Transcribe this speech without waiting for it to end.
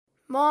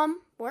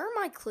Mom, where are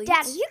my cleats?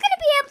 Dad, are you going to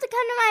be able to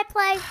come to my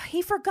play?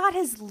 He forgot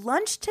his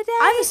lunch today?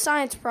 I have a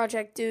science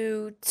project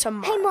due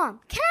tomorrow. Hey, Mom,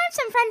 can I have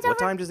some friends over? What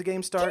time does the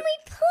game start? Can we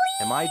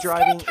please Am I get a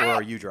driving or cat?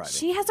 are you driving?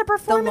 She has a The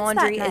performance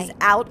laundry that is night.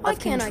 out Why of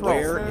control.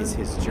 Where is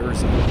his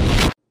jersey?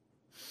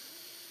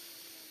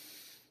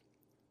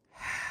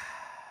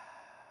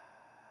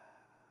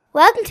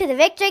 Welcome to the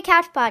Victory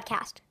Couch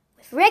Podcast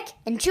with Rick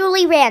and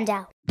Julie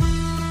Rando.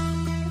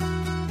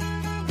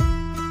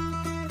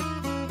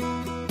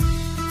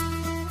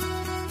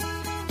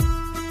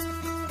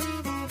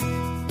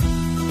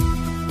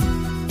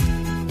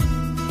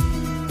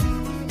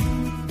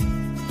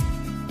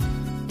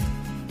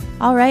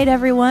 All right,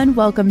 everyone.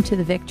 Welcome to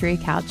the Victory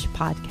Couch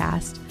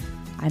Podcast.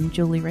 I'm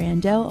Julie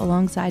Rando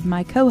alongside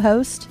my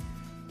co-host.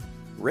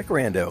 Rick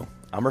Rando.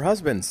 I'm her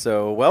husband,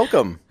 so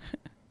welcome.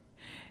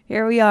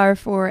 Here we are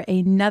for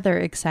another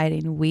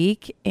exciting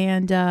week.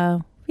 And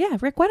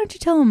Rick, why don't you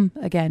tell them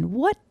again,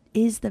 what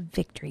is the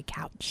Victory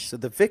Couch? So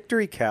the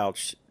Victory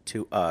Couch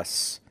to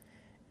us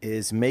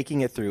is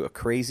making it through a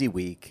crazy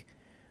week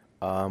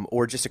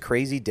or just a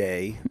crazy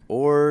day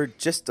or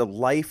just a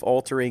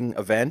life-altering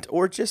event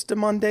or just a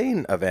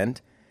mundane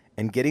event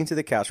and getting to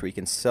the couch where you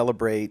can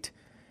celebrate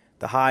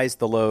the highs,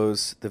 the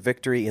lows, the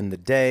victory in the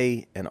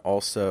day, and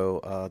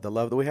also the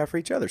love that we have for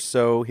each other.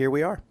 So here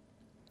we are.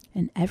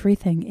 And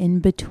everything in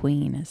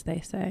between, as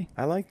they say.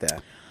 I like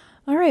that.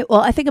 All right.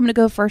 Well, I think I'm going to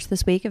go first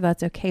this week, if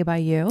that's okay by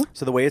you.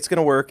 So the way it's going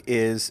to work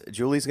is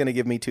Julie's going to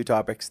give me two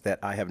topics that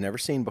I have never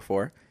seen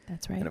before.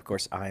 That's right. And, of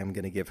course, I am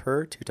going to give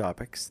her two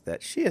topics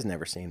that she has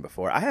never seen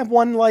before. I have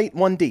one light,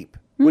 one deep.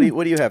 What do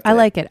you have today?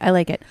 I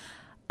like it.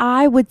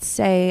 I would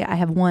say I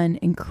have one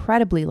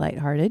incredibly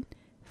lighthearted,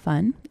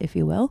 fun, if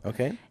you will.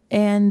 Okay.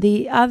 And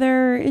the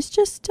other is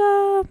just,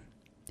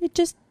 it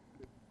just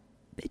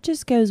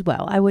goes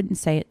well. I wouldn't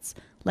say it's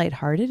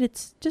lighthearted.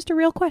 It's just a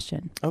real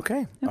question.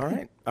 Okay. All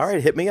right.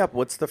 Hit me up.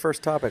 What's the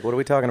first topic? What are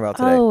we talking about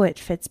today? Oh, it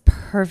fits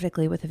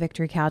perfectly with the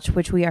Victory Couch,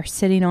 which we are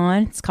sitting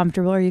on. It's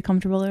comfortable. Are you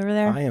comfortable over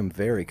there? I am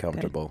very Good.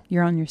 comfortable.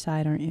 You're on your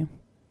side, aren't you?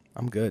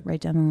 I'm good.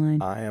 Right down the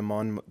line. I am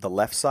on the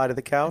left side of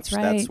the couch.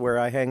 That's right. That's where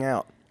I hang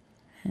out.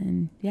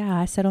 And yeah,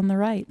 I sit on the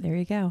right. There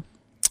you go.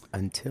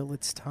 Until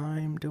it's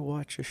time to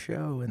watch a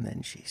show, and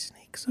then she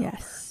sneaks over.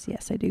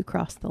 Yes, I do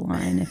cross the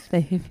line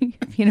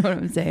if you know what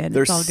I'm saying.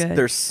 It's all good.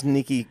 There's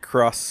sneaky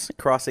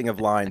crossing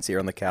of lines here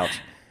on the couch.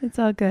 It's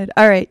all good.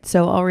 All right,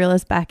 so I'll reel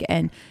us back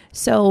in.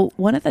 So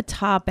one of the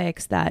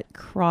topics that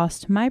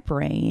crossed my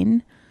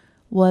brain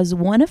was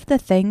one of the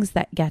things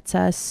that gets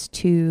us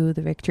to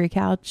the Victory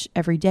Couch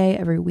every day,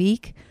 every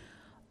week,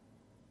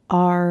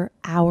 are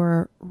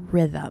our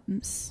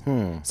rhythms.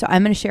 So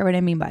I'm going to share what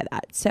I mean by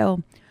that.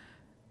 So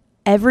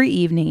every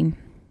evening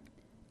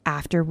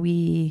after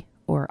we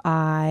or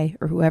I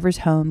or whoever's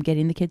home gets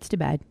the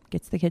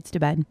kids to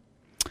bed,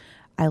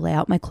 I lay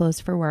out my clothes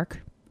for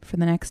work for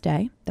the next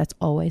day. That's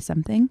always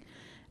something.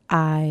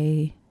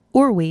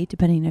 We,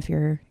 depending if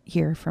you're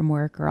here from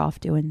work or off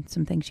doing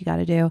some things you got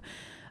to do,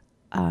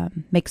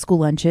 make school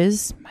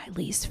lunches, my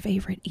least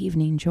favorite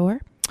evening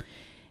chore.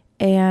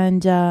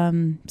 And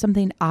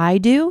something I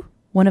do,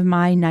 one of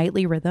my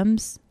nightly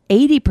rhythms,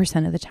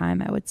 80% of the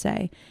time I would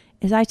say,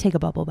 is I take a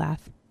bubble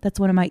bath. That's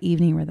one of my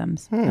evening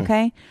rhythms,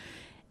 okay?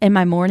 And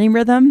my morning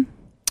rhythm,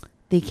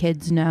 the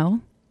kids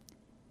know,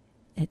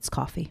 it's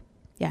coffee.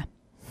 Yeah.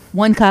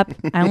 1 cup.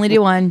 I only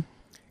do one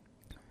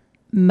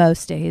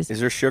most days. Is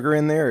there sugar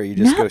in there, or you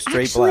just go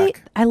straight actually,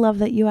 black? I love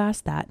that you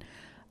asked that.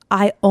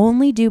 I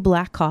only do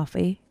black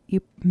coffee.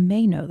 You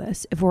may know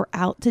this. If we're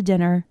out to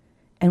dinner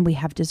and we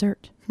have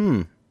dessert.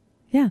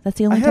 Yeah, that's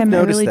the only time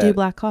I really do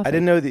black coffee. I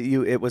didn't know that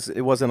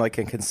it wasn't like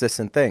a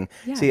consistent thing.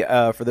 Yeah. See,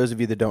 for those of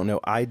you that don't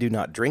know, I do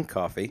not drink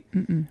coffee.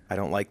 I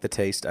don't like the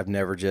taste. I've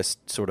never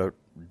just sort of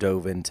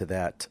dove into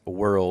that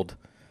world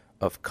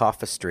of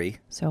coffistry.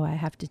 So I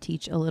have to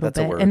teach a little That's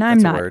a bit. word. And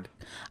That's a word.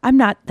 I'm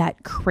not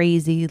that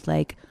crazy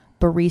like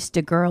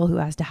barista girl who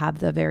has to have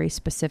the very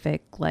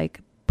specific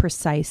like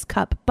precise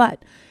cup.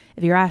 But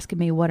if you're asking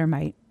me what are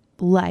my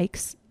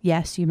likes,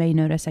 yes, you may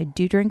notice I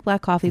do drink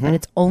black coffee, but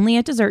it's only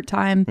at dessert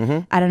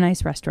time at a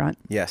nice restaurant.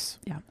 Yes.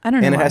 Yeah. I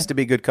don't know. And it why. has to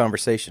be good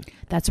conversation.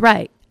 That's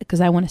right.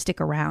 Because I want to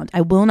stick around. I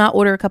will not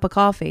order a cup of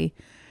coffee.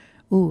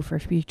 Ooh, for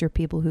future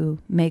people who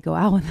may go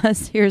out with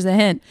us, here's a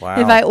hint. Wow.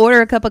 If I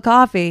order a cup of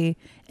coffee,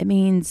 it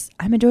means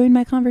I'm enjoying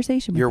my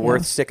conversation with You're you.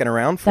 worth sticking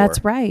around for.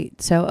 That's right.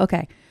 So,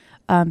 okay.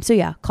 So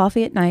yeah,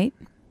 coffee at night,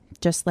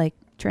 just like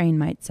Train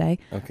might say.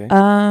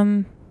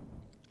 Okay.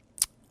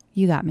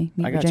 You got me.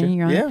 I got Virginia, you.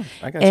 you're on. Yeah,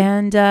 I got you.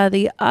 And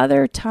the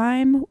other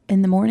time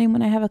in the morning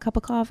when I have a cup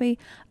of coffee,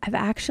 I've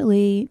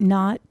actually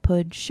not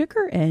put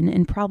sugar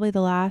in probably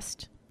the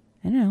last,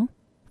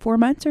 4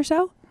 months or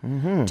so.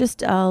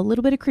 Just a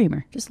little bit of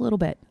creamer, just a little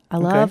bit. I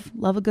love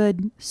a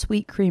good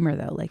sweet creamer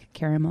though, like a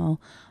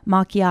caramel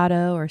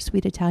macchiato or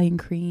sweet Italian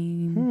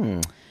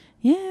cream.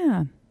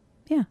 Yeah.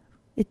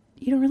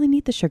 You don't really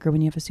need the sugar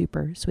when you have a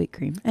super sweet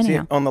cream.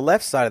 Anyhow. See, on the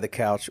left side of the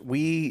couch,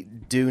 we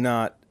do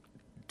not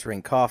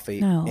drink coffee.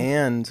 No.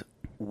 And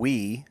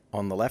we,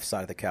 on the left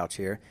side of the couch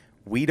here,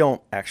 we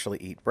don't actually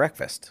eat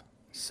breakfast.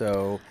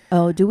 So,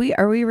 Oh,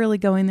 are we really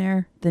going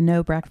there? The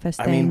no breakfast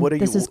thing? I mean, what are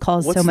this you? has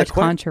caused what's so the much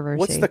controversy.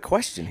 What's the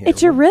question here?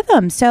 It's your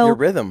rhythm. So Your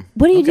rhythm.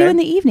 what do you do Okay. in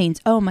the evenings?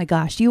 Oh my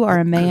gosh, you are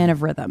a man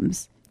of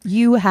rhythms.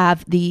 You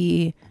have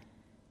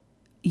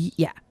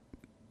yeah.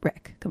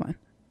 Rick, come on.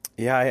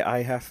 Yeah,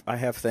 I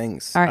have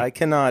things. All right. I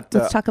cannot.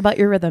 Let's talk about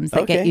your rhythms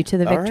that get you to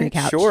the All victory right.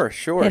 couch.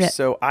 Sure. Hit it.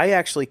 So I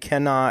actually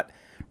cannot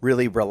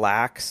really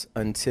relax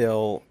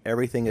until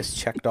everything is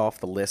checked off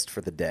the list for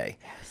the day.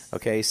 Yes.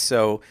 Okay,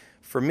 so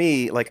for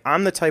me, like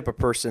I'm the type of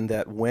person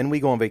that when we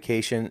go on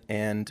vacation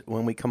and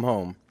when we come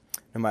home,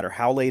 no matter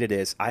how late it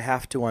is, I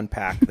have to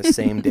unpack the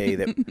same day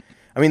that.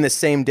 The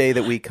same day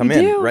that we come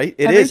in, do, right?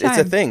 every It's a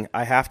time. thing.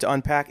 I have to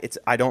unpack.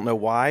 I don't know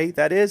why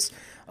that is,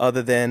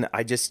 other than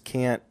I just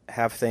can't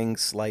have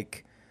things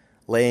like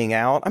laying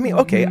out. I mean,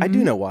 okay, I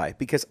do know why,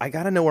 because I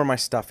got to know where my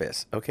stuff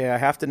is. Okay, I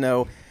have to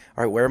know,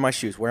 all right, where are my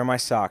shoes? Where are my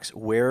socks?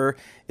 Where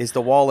is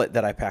the wallet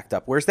that I packed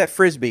up? Where's that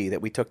Frisbee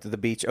that we took to the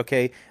beach?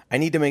 Okay, I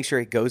need to make sure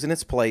it goes in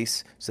its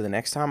place so the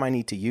next time I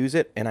need to use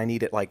it and I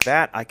need it like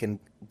that, I can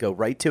go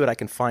right to it. I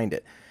can find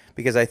it.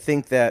 Because I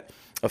think that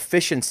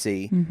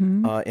efficiency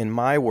in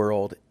my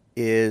world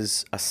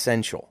is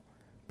essential,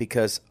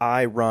 because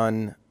I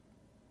run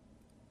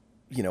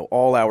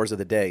all hours of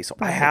the day. So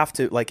I have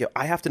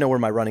to know where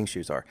my running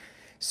shoes are.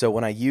 So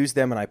when I use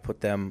them and I put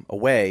them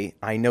away,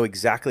 I know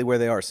exactly where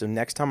they are. So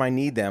next time I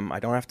need them, I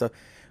don't have to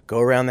go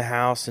around the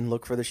house and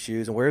look for the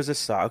shoes. And where's the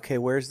sock? Okay,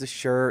 where's the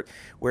shirt?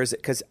 Where's it?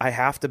 Because I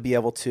have to be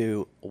able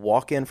to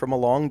walk in from a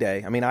long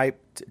day. I mean,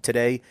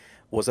 today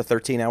was a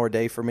 13-hour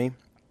day for me,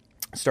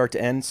 start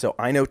to end. So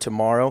I know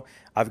tomorrow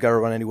I've got to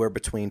run anywhere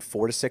between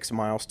 4 to 6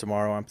 miles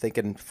tomorrow. I'm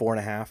thinking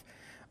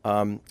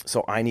 4.5.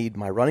 So I need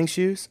my running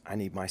shoes, I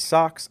need my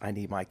socks, I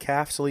need my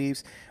calf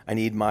sleeves, I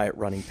need my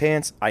running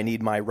pants, I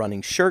need my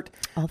running shirt,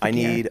 I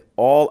need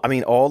all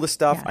the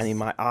stuff. Yes. I need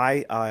my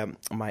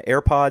my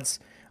AirPods,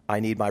 I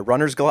need my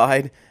runner's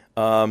glide.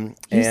 You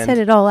set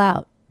it all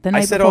out the night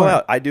I set before. all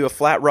out. I do a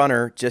flat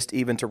runner just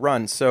even to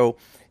run. So,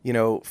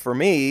 for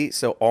me,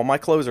 so all my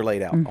clothes are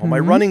laid out. All my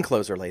running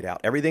clothes are laid out.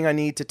 Everything I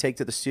need to take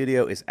to the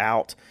studio is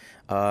out.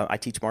 I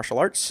teach martial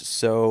arts,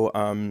 so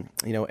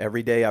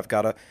every day I've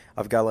got to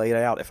lay it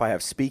out. If I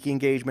have speaking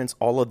engagements,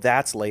 all of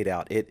that's laid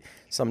out. It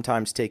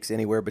sometimes takes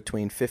anywhere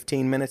between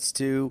 15 minutes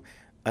to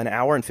an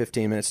hour and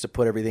 15 minutes to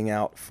put everything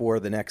out for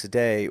the next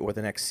day or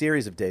the next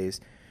series of days,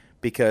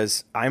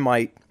 because I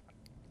might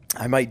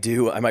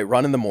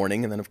run in the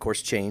morning and then of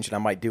course change, and I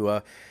might do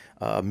a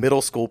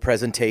middle school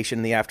presentation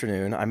in the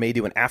afternoon. I may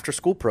do an after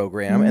school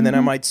program, and then I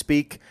might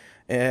speak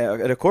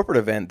at a corporate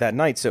event that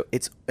night. So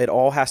it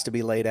all has to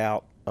be laid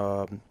out.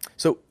 For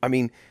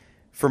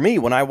me,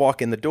 when I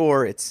walk in the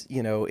door, it's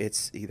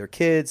either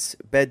kids,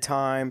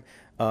 bedtime,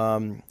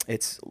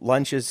 it's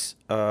lunches.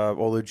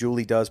 Although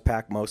Julie does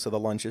pack most of the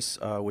lunches,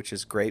 which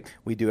is great.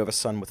 We do have a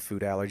son with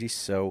food allergies,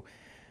 so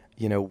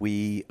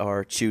we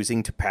are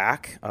choosing to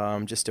pack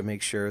just to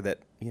make sure that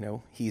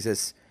he's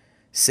as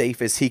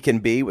safe as he can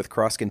be with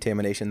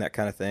cross-contamination, that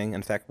kind of thing.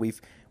 In fact,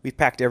 we've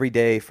packed every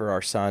day for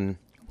our son.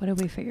 What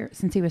did we figure?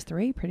 Since he was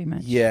 3, pretty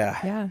much.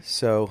 Yeah.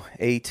 So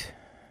 8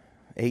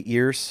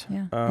 years.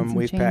 Yeah, and some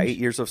We've packed change. 8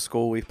 years of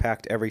school. We've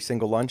packed every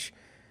single lunch.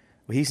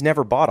 Well, he's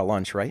never bought a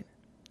lunch, right?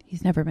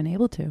 He's never been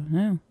able to.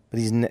 No. But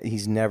he's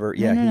never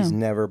No. he's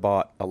never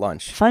bought a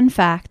lunch. Fun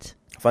fact: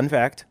 Fun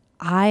fact.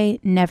 I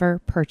never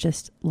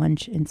purchased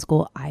lunch in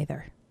school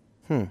either.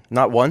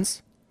 Not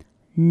once.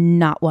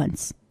 Not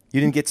once. You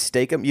didn't get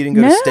Steak-'em? You didn't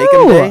go to No.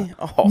 Steak-'em Day?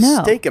 Oh,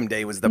 No. Steak-'em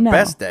Day was the No.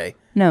 best day.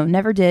 No,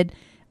 never did.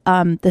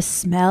 The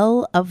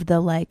smell of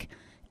the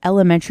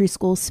elementary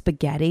school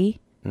spaghetti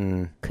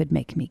could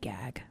make me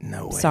gag.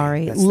 No way.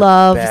 Sorry. That's the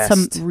Love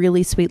some best.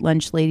 really sweet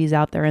lunch ladies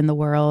out there in the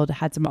world.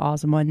 Had some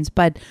awesome ones.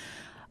 But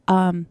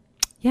yeah,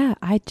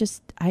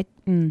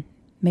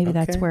 maybe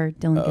that's Okay. where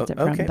Dylan gets it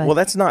from. Okay. But Well,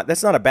 that's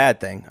not a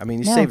bad thing. I mean,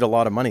 you No. saved a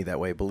lot of money that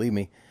way, believe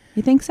me.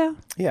 you think so?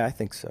 Yeah, I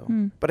think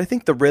so. But I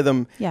think the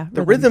rhythm, Yeah,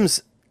 the rhythm.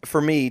 rhythms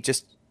for me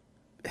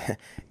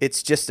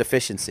it's just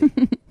efficiency.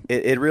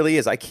 It really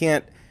is. I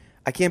can't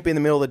be in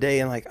the middle of the day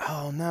and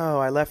oh no,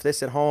 I left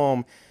this at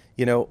home,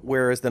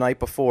 whereas the night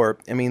before,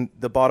 I mean,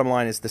 the bottom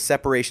line is the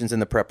separation's in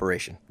the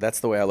preparation. That's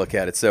the way I look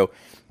at it. So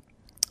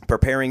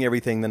preparing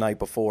everything the night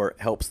before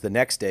helps the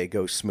next day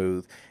go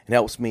smooth and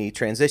helps me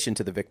transition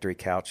to the victory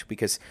couch,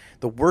 because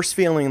the worst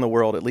feeling in the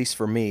world, at least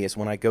for me, is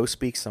when I go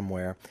speak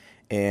somewhere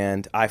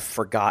and I've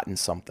forgotten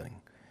something.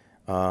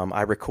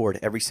 I record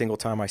every single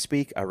time I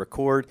speak. I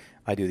record.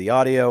 I do the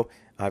audio.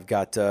 I've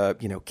got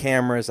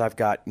cameras. I've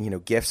got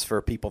gifts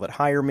for people that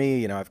hire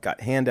me. I've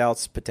got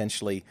handouts,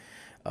 potentially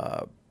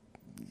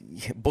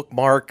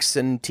bookmarks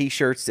and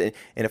T-shirts. And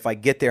if I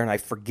get there and I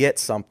forget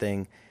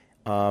something,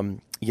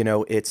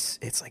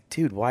 it's like,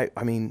 dude, why?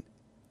 I mean,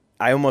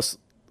 I almost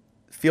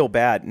feel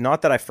bad.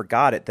 Not that I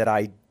forgot it, that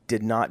I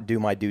did not do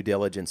my due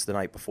diligence the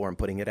night before and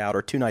putting it out,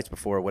 or 2 nights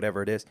before, or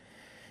whatever it is.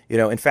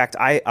 In fact,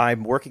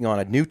 I'm working on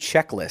a new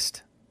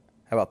checklist.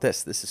 How about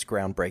this? This is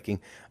groundbreaking.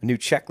 A new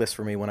checklist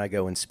for me when I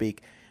go and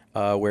speak.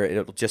 where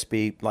it'll just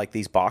be like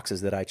these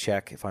boxes that I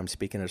check. If I'm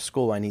speaking at a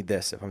school, I need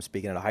this. If I'm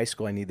speaking at a high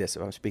school, I need this.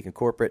 If I'm speaking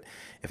corporate,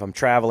 if I'm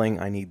traveling,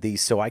 I need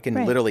these. So I can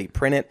Right. literally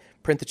print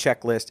the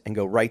checklist and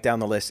go right down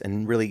the list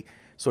and really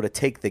sort of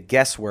take the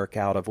guesswork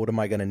out of what am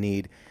I going to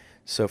need.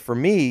 So for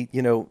me,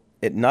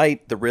 at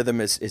night, the rhythm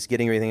is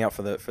getting everything out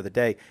for the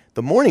day.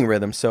 The morning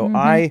rhythm. So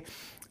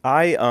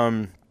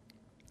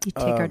You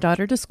take our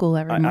daughter to school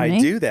every morning. I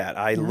do that.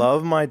 I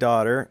love my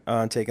daughter,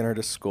 taking her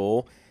to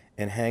school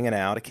and hanging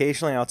out.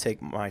 Occasionally, I'll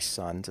take my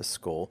son to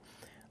school.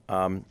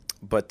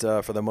 But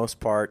for the most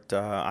part,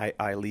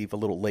 I leave a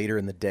little later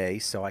in the day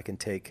so I can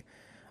take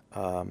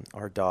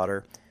our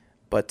daughter.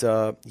 But,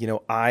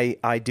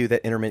 I do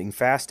that intermittent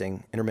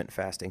fasting.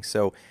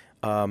 So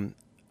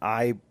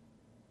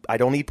I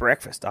don't eat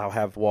breakfast. I'll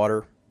have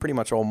water pretty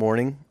much all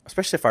morning,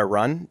 especially if I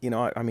run.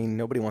 I mean,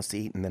 nobody wants to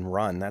eat and then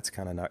run. That's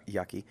kind of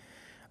yucky.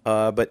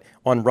 But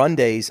on run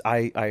days,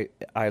 I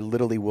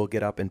literally will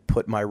get up and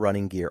put my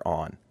running gear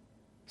on.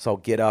 So I'll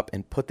get up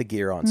and put the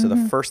gear on. So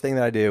the first thing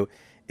that I do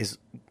is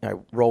I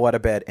roll out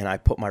of bed and I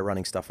put my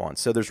running stuff on.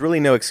 So there's really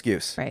no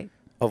excuse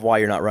of why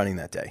you're not running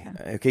that day.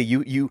 Yeah. Okay,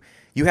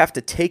 you have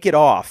to take it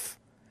off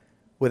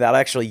without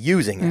actually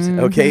using it.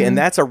 Okay, and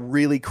that's a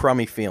really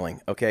crummy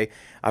feeling. Okay,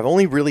 I've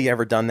only really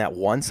ever done that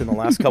once in the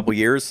last couple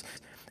years.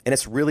 And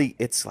it's like,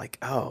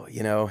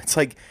 it's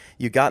like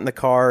you got in the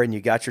car and you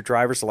got your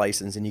driver's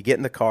license and you get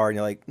in the car and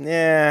you're like,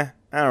 nah,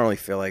 I don't really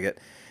feel like it.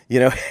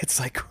 It's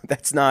like,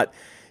 that's not,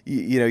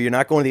 you're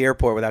not going to the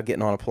airport without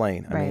getting on a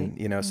plane. I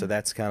mean, so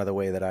that's kind of the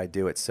way that I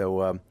do it.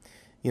 So,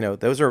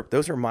 those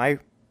are my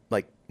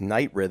like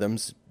night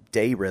rhythms,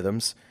 day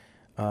rhythms.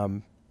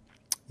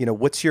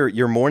 What's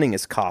your morning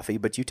is coffee,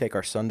 but you take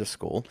our son to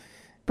school.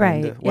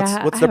 Right. And, what's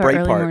I the have an bright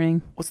early part?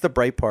 morning. What's the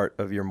bright part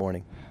of your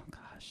morning?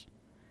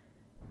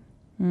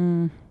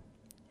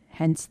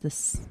 Hence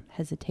this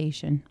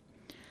hesitation.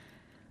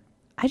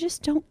 I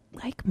just don't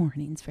like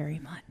mornings very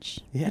much.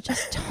 Yeah. I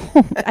just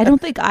don't. I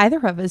don't think either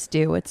of us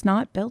do. It's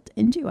not built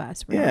into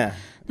us. We're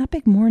not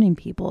big morning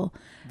people.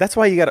 That's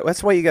why you got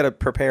to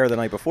prepare the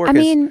night before. I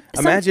mean,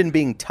 imagine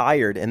being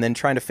tired and then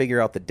trying to figure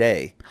out the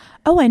day.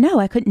 Oh, I know.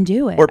 I couldn't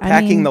do it. Or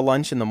packing the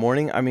lunch in the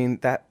morning. I mean,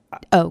 that.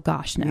 Oh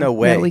gosh, no. No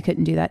way. No, we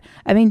couldn't do that.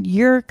 I mean,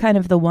 you're kind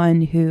of the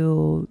one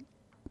who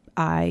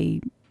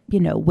I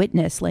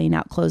witness laying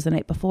out clothes the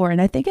night before.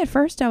 And I think at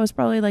first I was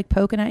probably like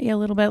poking at you a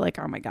little bit, like,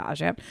 oh my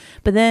gosh. Yeah.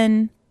 But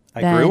then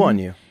I grew on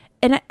you.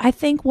 And I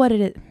think what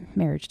it is,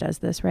 marriage does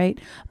this, right?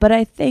 But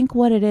I think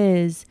what it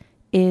is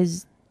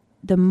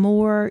the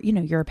more,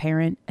 you're a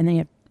parent and then you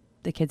have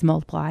the kids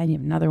multiply and you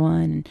have another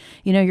one. And,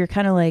 you're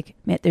kind of like,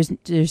 man, there's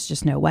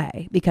just no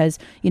way because,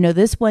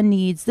 this one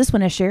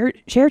has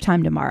share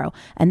time tomorrow.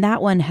 And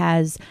that one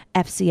has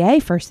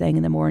FCA first thing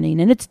in the morning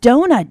and it's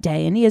donut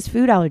day and he has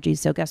food allergies.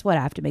 So guess what?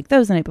 I have to make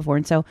those the night before.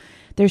 And so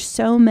there's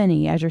so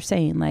many, as you're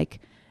saying, like,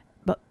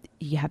 but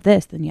you have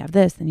this, then you have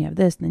this, then you have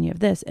this, then you have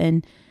this.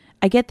 And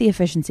I get the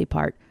efficiency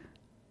part.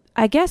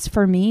 I guess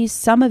for me,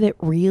 some of it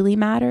really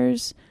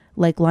matters.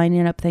 Like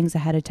lining up things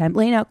ahead of time,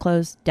 laying out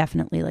clothes,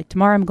 definitely. Like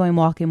tomorrow I'm going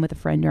walking with a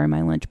friend during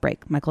my lunch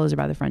break. My clothes are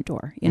by the front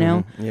door,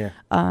 Yeah.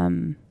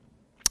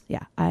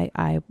 Yeah,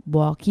 I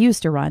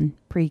used to run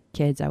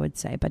pre-kids, I would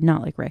say, but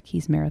not like Rick.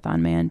 He's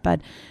marathon man.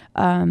 But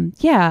I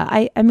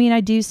mean,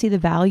 I do see the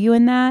value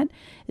in that.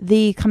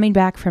 The coming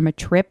back from a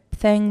trip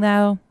thing,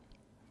 though.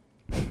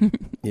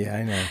 Yeah,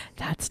 I know.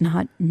 That's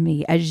not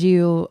me. As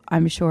you,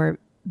 I'm sure,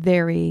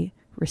 very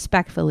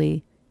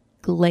respectfully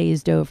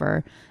glazed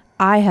over.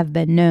 I have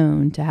been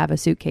known to have a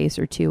suitcase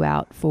or two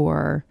out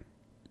for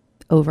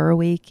over a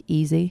week,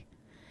 easy.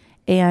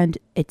 And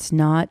it's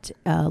not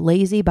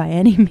lazy by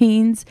any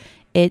means.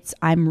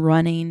 I'm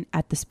running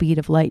at the speed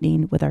of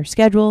lightning with our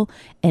schedule,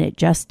 and it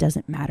just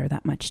doesn't matter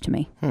that much to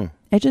me.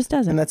 It just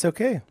doesn't. And that's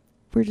okay.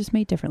 We're just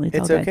made differently.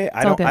 It's all okay. Good.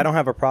 I don't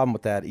have a problem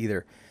with that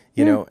either.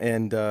 You know,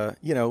 and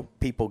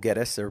people get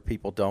us or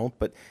people don't.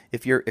 But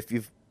if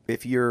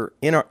you're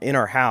in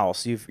our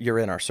house, you're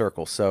in our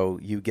circle, so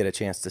you get a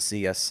chance to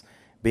see us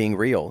being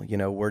real.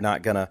 We're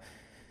not gonna,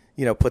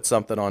 put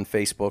something on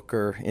Facebook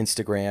or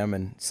Instagram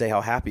and say how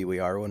happy we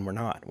are when we're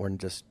not. We're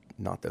just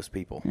not those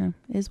people. Yeah,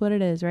 is what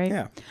it is, right?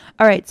 Yeah.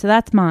 All right, so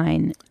that's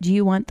mine. Do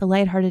you want the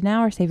lighthearted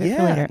now or save it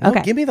for later? No,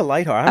 Okay. give me the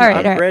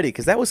lighthearted. I'm ready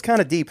because that was kind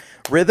of deep.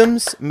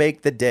 Rhythms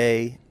make the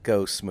day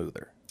go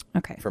smoother.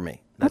 Okay. For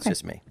me, that's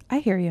just me. I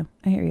hear you.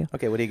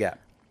 Okay, what do you got?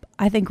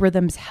 I think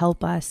rhythms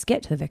help us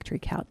get to the victory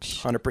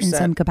couch 100%. in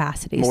some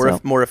capacity.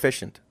 More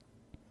efficient.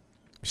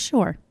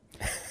 Sure.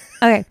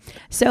 Okay,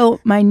 so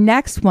my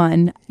next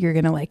one, you're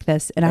going to like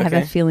this, and I have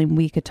a feeling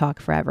we could talk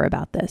forever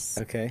about this.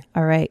 Okay.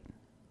 All right.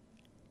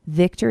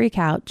 Victory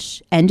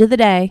couch, end of the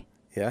day.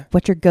 Yeah.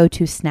 What's your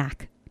go-to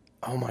snack?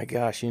 Oh my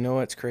gosh, you know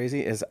what's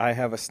crazy is I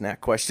have a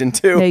snack question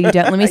too. No, you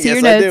don't. Let me see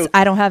your notes.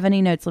 I don't have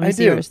any notes. Let me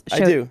see yours. I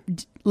do.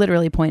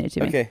 Literally point it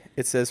to me. Okay,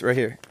 it says right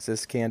here. It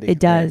says candy. It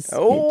does. Right?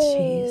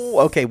 Oh,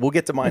 okay. We'll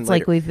get to mine It's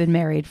later. like we've been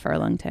married for a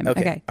long time.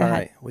 Okay, go all ahead.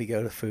 right. We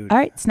go to food. All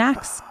right,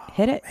 snacks.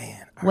 Hit it.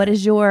 Man. What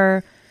is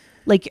your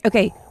Like,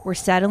 okay, we're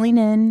settling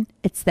in.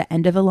 It's the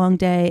end of a long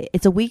day.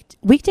 It's a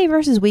weekday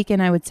versus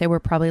weekend. I would say we're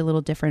probably a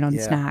little different on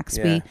snacks.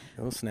 Yeah, a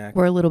little snack.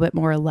 We're a little bit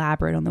more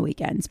elaborate on the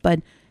weekends, but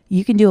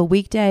you can do a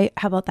weekday.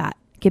 How about that?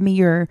 Give me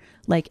your,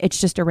 like, it's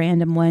just a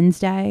random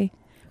Wednesday.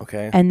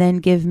 Okay. And then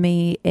give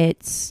me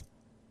it's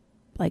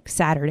like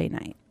Saturday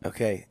night.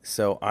 Okay.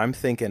 So I'm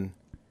thinking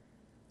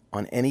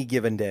on any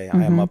given day, I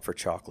Mm-hmm. am up for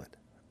chocolate.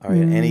 All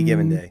right. Any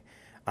given day.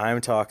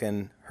 I'm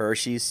talking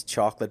Hershey's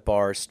chocolate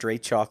bars,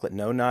 straight chocolate,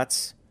 no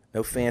nuts,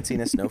 no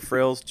fanciness, no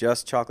frills,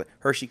 just chocolate.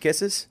 Hershey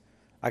Kisses,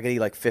 I could eat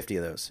like 50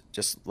 of those.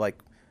 Just like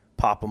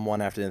pop them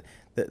one after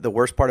the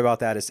worst part about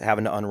that is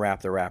having to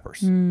unwrap the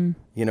wrappers. You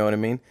know what I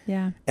mean?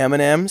 Yeah.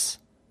 M&M's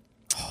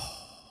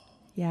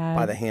Yeah.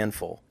 by the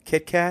handful.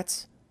 Kit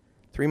Kats,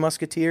 Three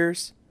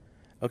Musketeers.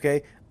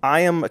 Okay.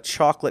 I am a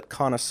chocolate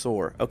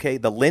connoisseur. Okay.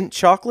 The Lindt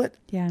chocolate.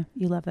 Yeah.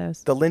 You love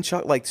those. The Lindt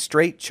chocolate, like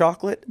straight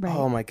chocolate. Right.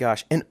 Oh my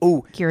gosh. And the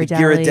Ghirardelli's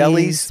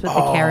Ghirardelli's with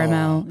the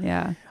caramel.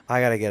 Yeah. I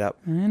got to get up.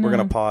 I know. We're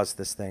going to pause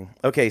this thing.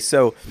 Okay,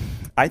 so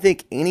I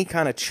think any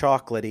kind of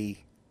chocolatey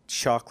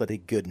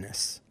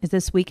goodness. Is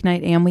this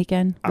weeknight and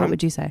weekend? What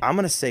would you say? I'm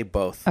going to say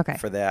both Okay,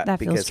 for that. that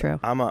feels because true.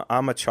 I'm a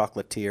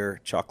chocolatier,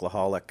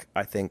 chocoholic,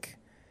 I think.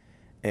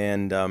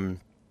 And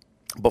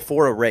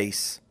before a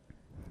race,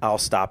 I'll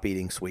stop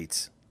eating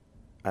sweets.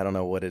 I don't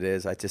know what it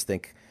is. I just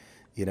think,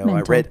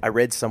 Mental. I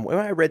read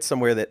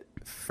somewhere that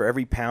for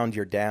every pound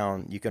you're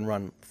down, you can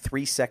run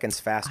 3 seconds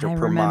faster I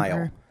per remember.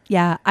 mile.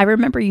 Yeah, I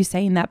remember you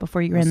saying that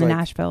before you ran the like,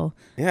 Nashville.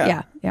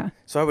 Yeah. Yeah.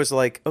 So I was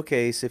like,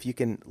 okay, so if you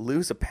can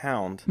lose a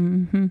pound,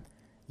 Mm-hmm.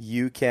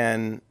 you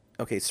can,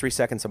 okay, it's 3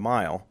 seconds a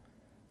mile.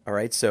 All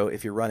right. So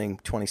if you're running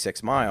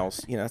 26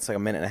 miles, it's like a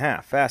minute and a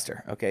half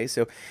faster. Okay.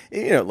 So,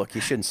 look,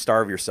 you shouldn't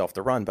starve yourself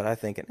to run, but I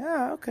think,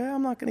 okay,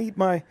 I'm not going to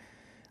eat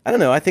I don't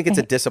know. I think it's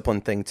a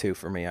discipline thing too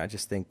for me. I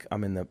just think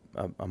I'm in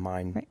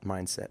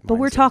mindset. But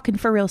we're talking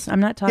for real. I'm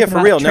not talking for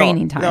about real.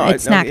 training time.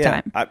 It's snack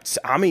time.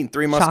 I'm eating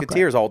Three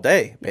Musketeers all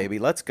day, baby.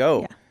 Let's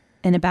go. Yeah.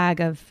 And a bag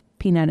of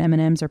peanut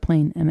M&Ms or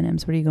plain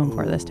M&Ms. What are you going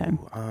for this time?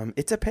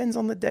 It depends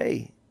on the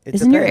day.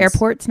 Isn't your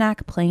airport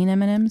snack plain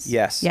M&Ms?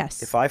 Yes.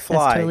 Yes. If I fly,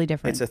 that's totally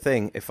different. it's a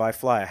thing. If I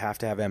fly, I have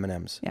to have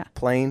M&Ms. Yeah.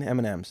 Plain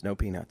M&Ms, no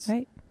peanuts.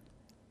 Right.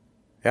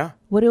 Yeah.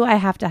 What do I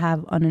have to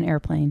have on an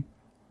airplane?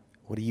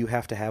 What do you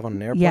have to have on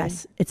an airplane?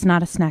 Yes, it's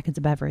not a snack; it's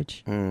a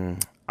beverage.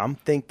 I'm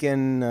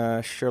thinking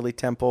Shirley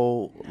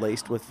Temple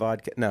laced with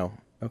vodka. No.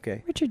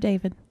 Okay. Richard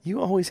David. You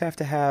always have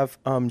to have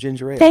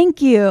ginger ale.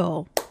 Thank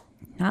you.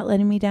 Not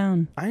letting me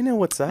down. I know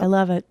what's up. I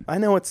love it. I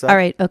know what's up. All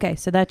right. Okay.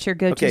 So that's your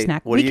go-to Okay.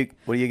 snack. What do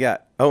you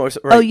got? Oh, right.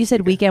 Oh, you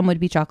said weekend would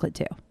be chocolate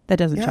too. That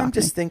doesn't Yeah, shock I'm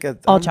just me. thinking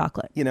All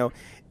chocolate.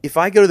 If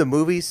I go to the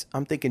movies,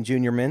 I'm thinking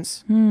Junior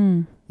Mints.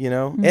 And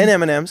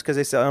M&Ms because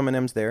they sell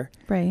M&Ms there.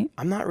 Right.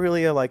 I'm not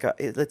really a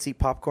let's eat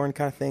popcorn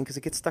kind of thing because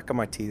it gets stuck on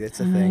my teeth. It's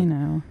a I thing.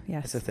 know.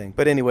 Yes. It's a thing.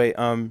 But anyway,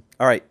 all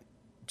right,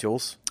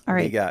 Jules. All what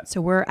right. do you got?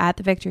 So we're at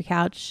the Victory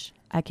Couch.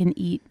 I can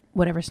eat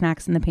whatever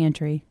snacks in the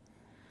pantry.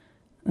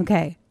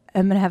 Okay.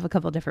 I'm going to have a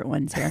couple different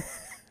ones here.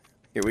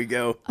 Here we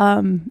go.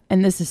 And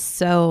this is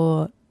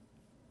so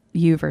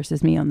you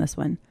versus me on this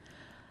one.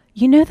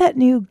 You know that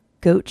new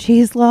goat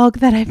cheese log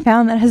that I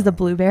found that has the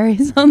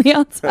blueberries on the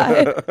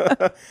outside?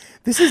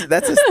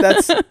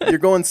 That's you're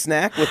going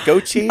snack with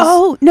goat cheese?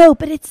 Oh, no,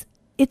 but it's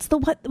the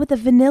what with the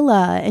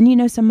vanilla.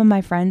 And some of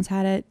my friends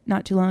had it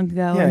not too long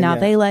ago and now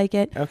they like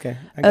it. Okay.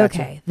 I gotcha.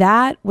 Okay.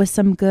 That was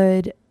some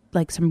good,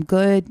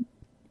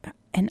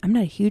 and I'm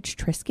not a huge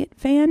Triscuit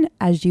fan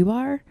as you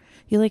are.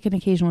 You like an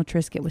occasional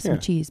Triscuit with some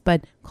cheese,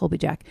 but Colby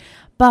Jack.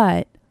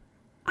 But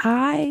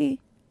I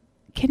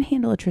can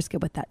handle a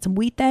Triscuit with that. Some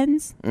wheat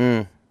thins,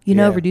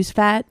 reduced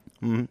fat.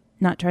 Mm-hmm.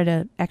 Not trying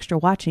to extra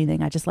watch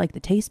anything. I just like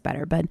the taste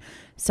better. But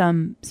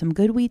some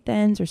good wheat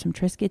thins or some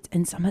Triscuits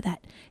and some of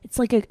that. It's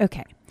like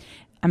okay.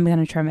 I'm going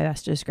to try my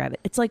best to describe it.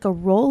 It's like a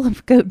roll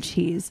of goat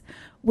cheese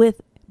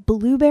with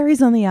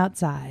blueberries on the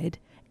outside.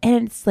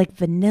 And it's like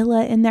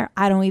vanilla in there.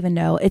 I don't even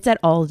know. It's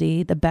at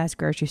Aldi, the best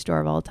grocery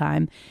store of all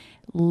time.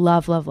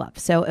 Love, love, love.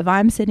 So if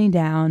I'm sitting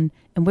down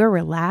and we're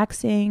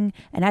relaxing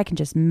and I can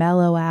just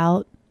mellow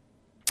out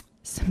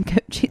some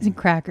goat cheese and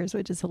crackers,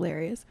 which is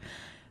hilarious.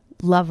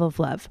 Love, love,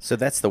 love. So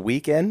that's the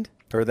weekend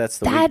or that's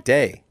the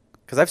weekday?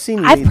 Because I've seen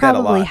you I've eat that a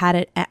lot. probably had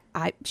it.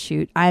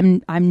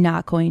 I'm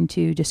not going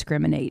to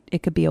discriminate.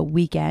 It could be a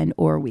weekend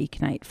or a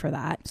weeknight for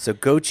that. So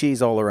goat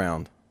cheese all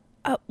around.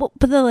 But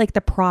the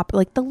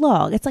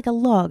log. It's like a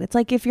log. It's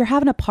like if you're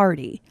having a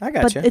party. I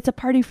gotcha. But it's a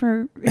party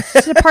it's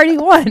just a party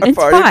one. It's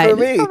party fine. for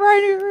me. It's a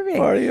party for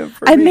me.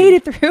 For I me. made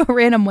it through a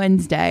random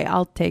Wednesday.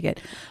 I'll take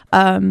it.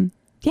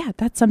 Yeah,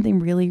 that's something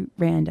really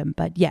random.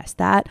 But yes,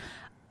 that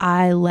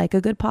I like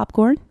a good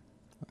popcorn.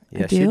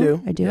 Yes, you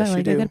do. I do. Yes, I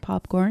like you a do. good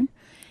popcorn.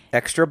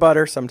 Extra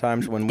butter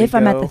sometimes when we If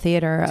I'm at the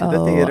theater,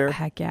 theater.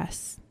 Heck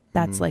yes.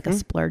 That's like a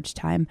splurge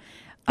time.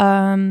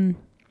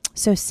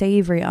 So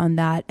savory on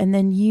that. And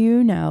then,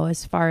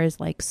 as far as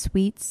like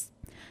sweets,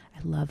 I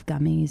love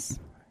gummies.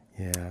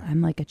 Yeah.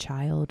 I'm like a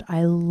child.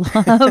 I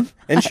love.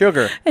 And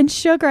sugar. And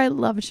sugar. I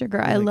love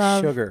sugar. I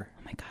love sugar.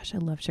 Oh my gosh. I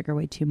love sugar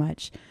way too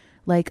much.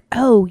 Like,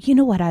 oh, you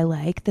know what I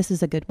like? This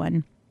is a good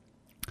one.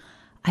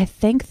 I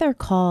think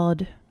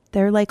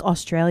they're like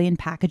Australian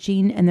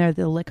packaging, and they're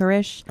the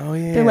licorice. Oh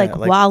yeah, They're like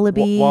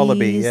wallabies,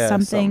 wallaby, yeah,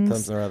 something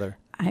or other.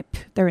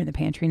 They're in the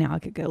pantry now. I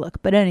could go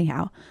look. But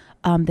anyhow,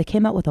 they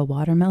came out with a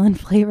watermelon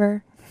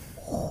flavor.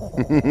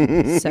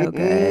 So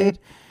good.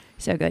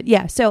 So good.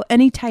 Yeah. So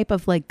any type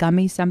of like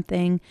gummy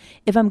something.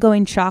 If I'm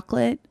going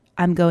chocolate,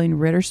 I'm going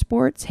Ritter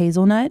Sports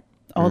hazelnut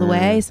all the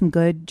way. Some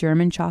good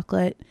German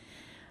chocolate.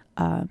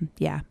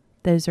 Yeah.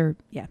 Those are,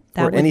 yeah.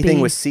 That or would anything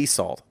be, with sea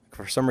salt.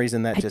 For some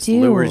reason, that just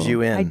do. lures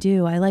you in. I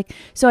do.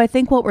 So I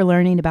think what we're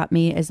learning about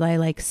me is I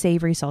like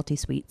savory, salty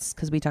sweets,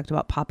 because we talked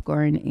about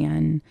popcorn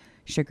and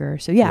sugar.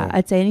 So yeah,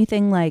 I'd say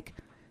anything like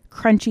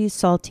crunchy,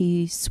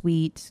 salty,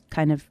 sweet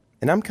kind of.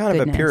 And I'm kind of a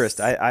goodness. purist.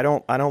 I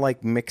don't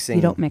like mixing.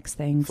 You don't mix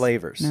things.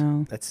 Flavors.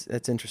 No.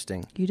 That's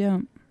interesting. You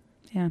don't.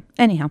 Yeah.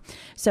 Anyhow,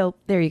 so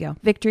there you go.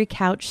 Victory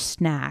Couch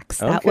snacks.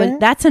 Okay.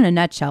 That's in a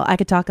nutshell. I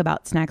could talk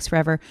about snacks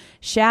forever.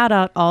 Shout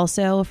out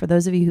also for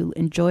those of you who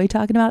enjoy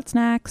talking about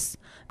snacks.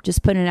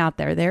 Just putting it out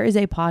there. There is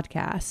a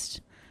podcast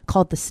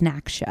called The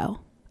Snack Show.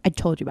 I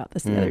told you about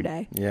this the other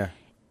day. Yeah.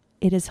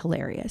 It is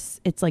hilarious.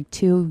 It's like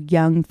two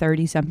young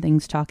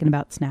 30-somethings talking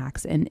about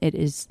snacks, and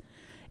it's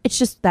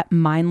just that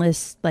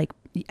mindless, like,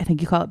 I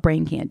think you call it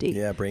brain candy.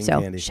 Yeah, brain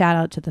candy. So shout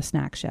out to The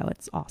Snack Show.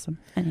 It's awesome.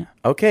 Anyhow.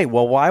 Okay,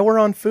 well, while we're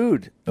on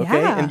food,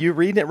 okay, Yeah. and you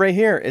reading it right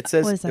here, it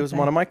says, What does that it was say?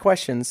 one of my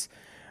questions,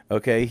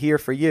 okay, here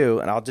for you,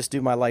 and I'll just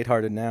do my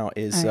lighthearted now,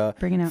 is All right,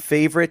 bring it out.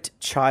 favorite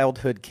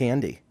childhood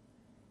candy.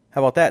 How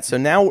about that? So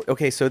now,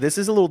 okay, so this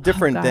is a little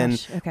different than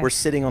Okay. we're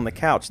sitting on the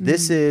couch.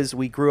 This is,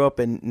 we grew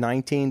up in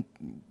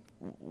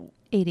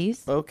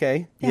 80s.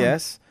 okay, Yeah.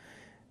 yes.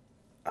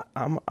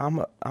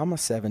 I'm a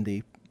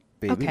 70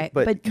 baby, Okay,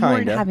 but but you weren't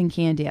kind of. having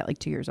candy at like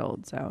 2 years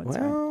old, so it's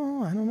fine.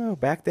 Well, I don't know.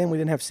 Back then we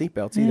didn't have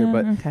seatbelts either.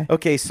 Yeah, But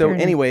okay. so Fair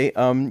enough. anyway,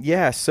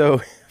 yeah.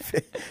 So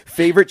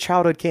favorite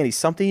childhood candy,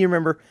 something you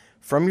remember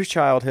from your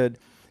childhood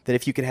that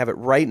if you could have it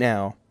right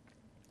now,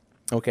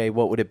 okay,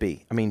 what would it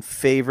be? I mean,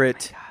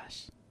 favorite.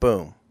 Gosh.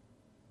 Boom.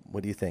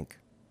 What do you think?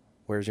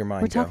 Where's your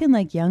mind? We're go? talking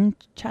like young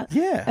child.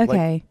 Yeah, like-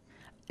 Okay.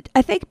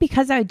 I think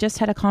because I just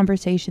had a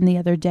conversation the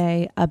other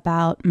day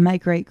about my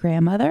great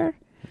grandmother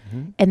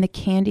and the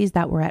candies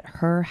that were at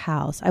her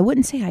house. I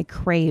wouldn't say I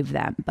crave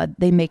them, but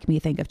they make me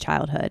think of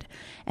childhood.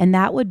 And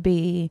that would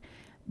be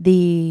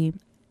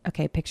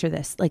picture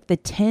this, like the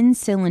tin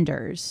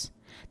cylinders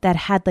that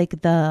had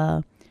like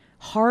the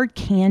hard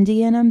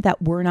candy in them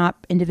that were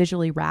not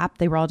individually wrapped.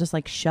 They were all just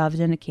like shoved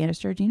in a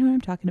canister. Do you know what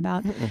I'm talking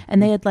about?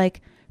 And they had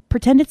like,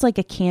 pretend it's like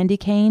a candy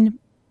cane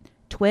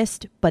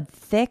twist, but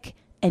thick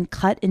and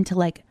cut into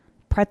like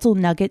pretzel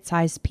nugget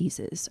sized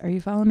pieces. Are you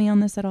following me on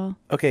this at all?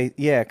 Okay,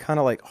 yeah, kind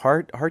of like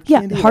hard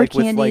Yeah, candy, hard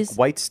like candies. with like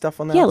white stuff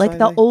on the Yeah, outside. like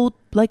the old,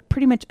 like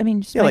pretty much, I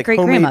mean, just yeah, my like great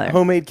grandmother.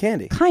 homemade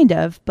candy. Kind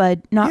of, but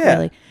not Yeah.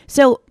 really.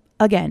 So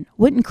again,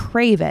 wouldn't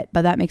crave it,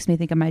 but that makes me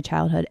think of my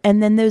childhood.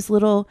 And then those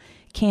little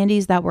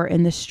candies that were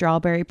in the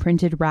strawberry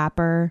printed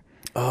wrapper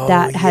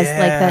that has like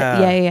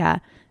that. Yeah.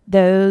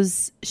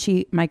 Those,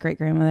 my great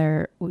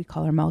grandmother, we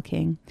call her Mel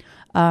King.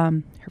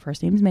 Her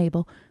first name's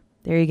Mabel.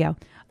 There you go.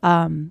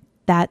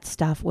 That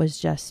stuff was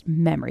just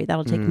memory.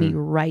 That'll take me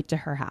right to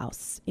her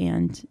house.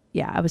 And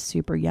yeah, I was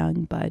super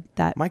young, but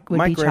that My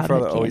would be grandfather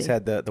childhood always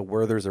candy. had the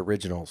Werther's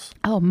Originals.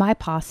 Oh, my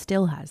pa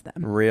still has them.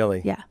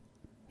 Really?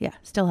 Yeah,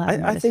 still has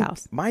them at I his think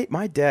house.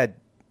 my dad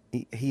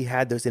he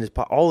had those in his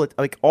pocket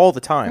all the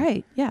time.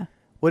 Right? Yeah.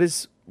 What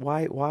is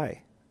why?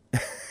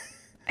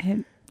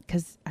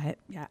 Because I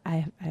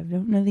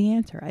don't know the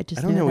answer. I just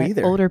I don't know that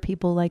either. older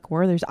people like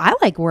Werther's. I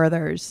like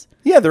Werther's.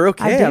 Yeah, they're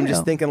okay. I I'm do.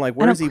 just thinking like I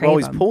where don't is he crave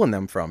always them. pulling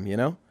them from, you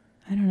know?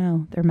 I don't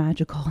know. They're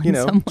magical You in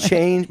know, some way.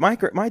 change. My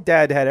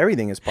dad had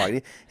everything in his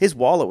pocket. His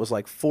wallet was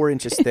like 4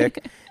 inches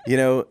thick, you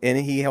know, and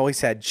he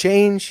always had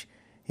change.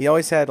 He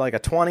always had like a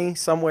 20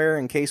 somewhere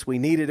in case we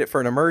needed it for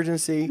an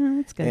emergency. Oh,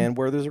 that's good. And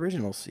Werther's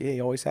Originals. Yeah,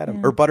 he always had them.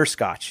 Yeah. Or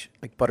butterscotch,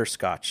 like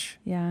butterscotch.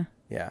 Yeah.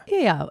 Yeah.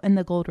 Yeah, and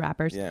the gold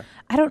wrappers. Yeah.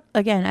 I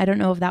don't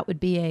know if that would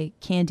be a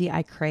candy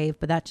I crave,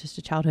 but that's just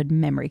a childhood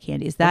memory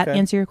candy. Does that Okay.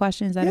 answer your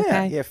question? Is that Yeah,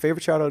 okay? yeah.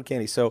 Favorite childhood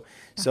candy. So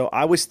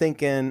I was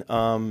thinking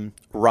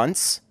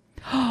Runts.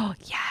 Oh,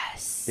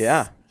 yes.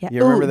 Yeah. Yeah.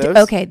 You remember Ooh,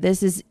 those? Okay,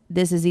 this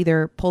is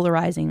either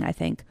polarizing, I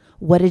think.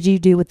 What did you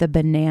do with the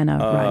banana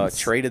runs?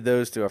 Traded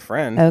those to a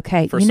friend.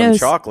 Okay, For you some know,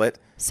 chocolate.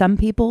 Some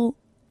people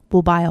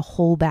will buy a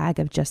whole bag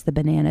of just the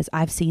bananas.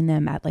 I've seen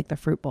them at like the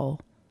Fruit Bowl.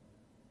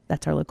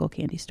 That's our local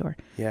candy store.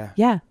 Yeah.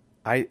 Yeah.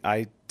 I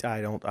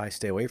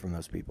stay away from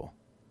those people.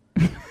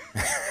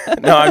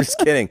 No, I'm just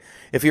kidding.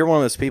 If you're one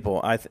of those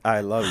people, I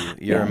love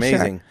you. You're Yeah,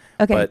 amazing. sure.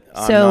 Okay, But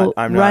so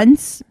I'm not.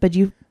 Runts, but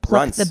you plucked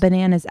Runts. the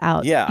bananas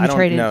out. Yeah, you I don't.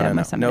 traded No, them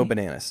no, with somebody. no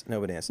bananas.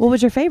 No bananas. What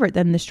was your favorite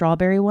then? The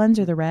strawberry ones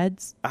or the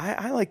reds?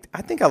 I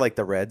think I like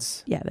the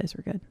reds. Yeah, those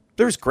were good.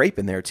 There was grape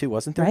in there too,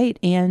 wasn't there? Right,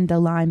 and the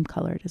lime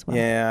colored as well.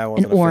 Yeah, I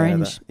wasn't And a fan of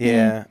orange. the-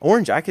 yeah,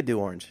 orange. I could do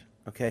orange.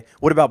 Okay.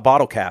 What about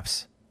bottle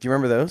caps? Do you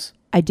remember those?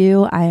 I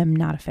do. I am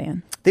not a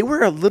fan. They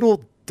were a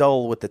little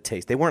dull with the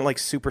taste. They weren't like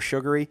super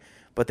sugary,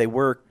 but they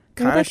were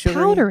They're kind like of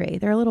sugary. powdery.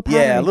 They're a little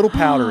powdery. Yeah, a little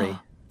powdery.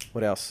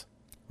 What else?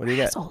 What do you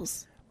got?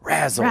 Razzles.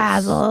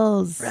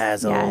 Razzles.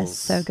 Razzles. Yes,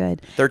 so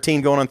good.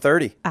 13 going on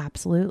 30.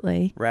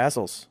 Absolutely.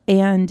 Razzles.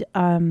 And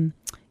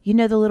you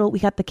know we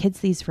got the kids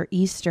these for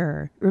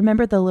Easter.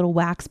 Remember the little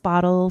wax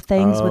bottle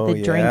things with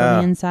the drink on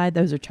the inside?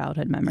 Those are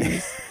childhood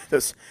memories.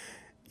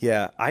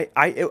 Yeah,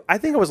 I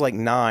think I was like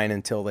 9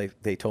 until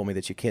they told me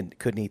that you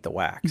couldn't eat the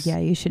wax. Yeah,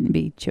 you shouldn't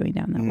be chewing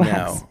down that wax.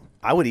 No,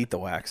 I would eat the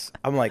wax.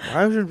 I'm like,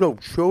 why is it so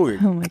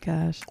chewy? Oh my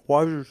gosh.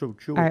 Why is it so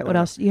chewy? All right, what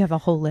else? You have a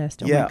whole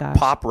list. Oh yeah, my gosh.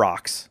 Pop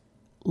Rocks.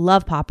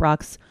 Love Pop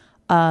Rocks.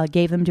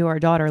 Gave them to our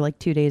daughter like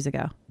 2 days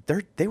ago.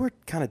 They were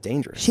kind of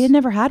dangerous. She had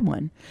never had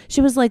one. She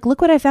was like,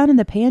 look what I found in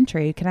the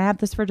pantry. Can I have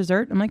this for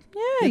dessert? I'm like,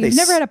 yeah, you've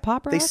never had a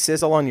Pop Rock? They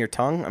sizzle on your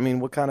tongue. I mean,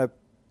 what kind of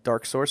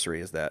dark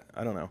sorcery is that?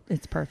 I don't know.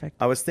 It's perfect.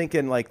 I was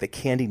thinking like the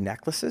candy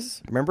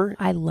necklaces. Remember?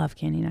 I love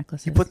candy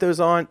necklaces. You put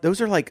those on.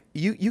 Those are like,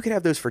 you could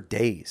have those for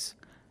days.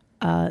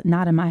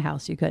 Not in my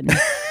house. You couldn't.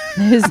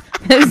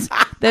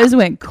 those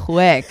went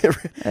quick.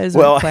 Those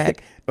Well, went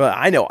quick. well,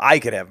 I know I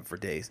could have them for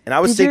days. And I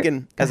was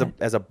thinking Go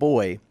as a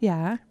boy,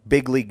 Yeah.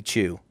 Big League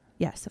Chew.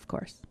 Yes, of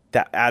course.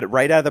 That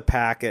right out of the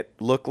packet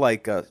looked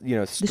like a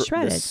The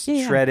shredded.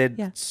 the shredded,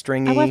 Yeah.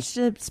 stringy. I watched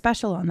a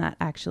special on that,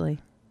 actually.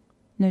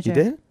 No joke.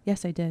 did?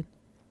 Yes, I did.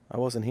 I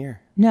wasn't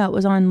here. No, it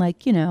was on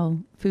like,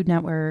 Food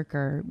Network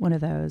or one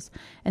of those.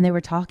 And they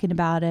were talking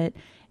about it.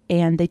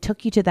 And they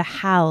took you to the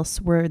house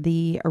where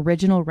the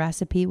original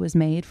recipe was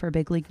made for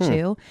Big League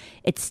Chew.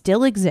 It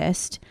still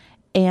exists.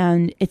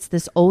 And it's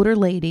this older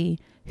lady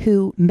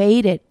who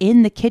made it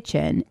in the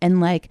kitchen. And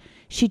like,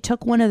 she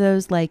took one of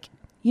those, like,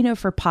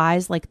 for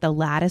pies, like the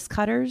lattice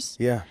cutters.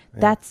 Yeah.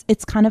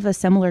 It's kind of a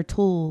similar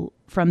tool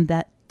from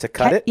that. To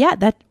cut it? Yeah,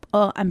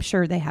 I'm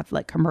sure they have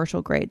like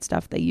commercial grade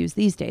stuff they use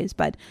these days,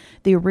 but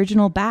the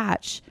original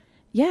batch,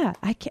 yeah,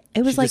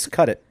 it was She like, just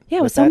cut it. yeah,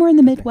 it was with that somewhere in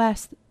the thing.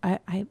 Midwest. I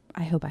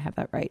hope I have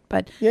that right,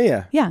 but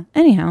Yeah.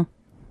 Anyhow,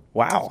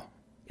 Wow.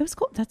 it was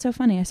cool. That's so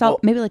funny. I saw it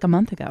maybe like a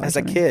month ago. As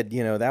a kid,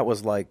 that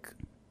was like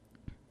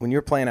when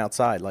you're playing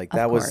outside, like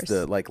that was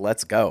the like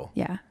let's go.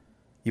 Yeah.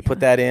 You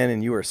put that in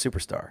and you were a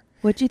superstar.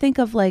 What'd you think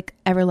of like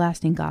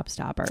everlasting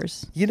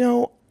gobstoppers?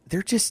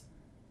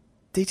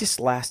 They just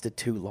lasted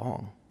too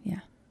long. Yeah.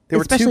 They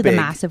were Especially too big. the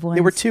massive ones.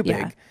 They were too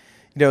Yeah.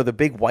 big. The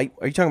big white.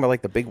 Are you talking about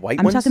like the big white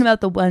I'm ones? talking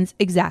about the ones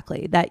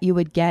exactly that you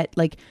would get,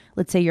 like,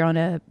 let's say you're on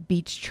a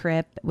beach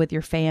trip with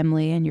your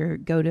family and you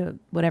go to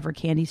whatever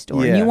candy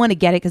store and you want to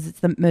get it because it's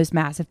the most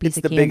massive piece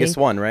of the candy. biggest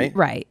one, right?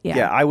 Right. Yeah.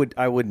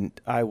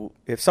 Yeah,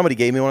 if somebody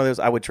gave me one of those,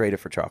 I would trade it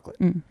for chocolate.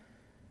 Yeah.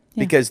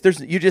 Because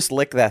you just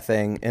lick that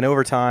thing and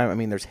over time, I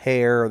mean, there's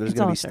hair, there's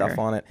going to be stuff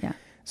on it. Yeah.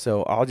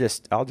 So I'll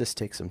just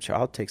take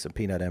I'll take some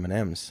peanut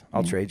M&Ms.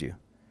 I'll trade you,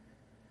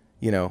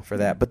 for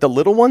that. But the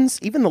little ones,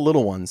 even the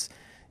little ones,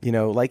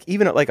 like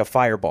even like a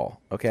fireball.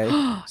 Okay.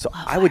 So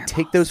I would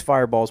take those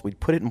fireballs, we'd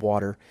put it in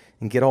water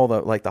and get all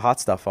the hot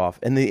stuff off,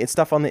 and the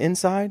stuff on the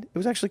inside, it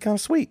was actually kind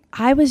of sweet.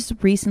 I was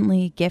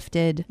recently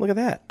gifted Look at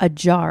that. a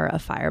jar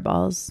of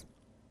fireballs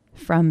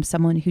from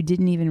someone who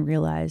didn't even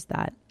realize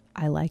that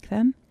I like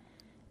them.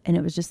 And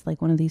it was just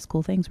like one of these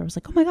cool things where I was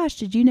like, oh my gosh,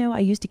 did you know I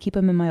used to keep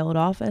them in my old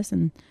office?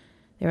 And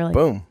they were like,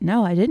 boom.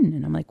 No, I didn't.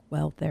 And I'm like,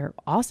 well, they're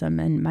awesome.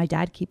 And my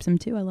dad keeps them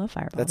too. I love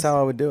fireballs. That's how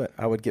I would do it.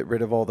 I would get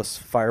rid of all this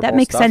fireball That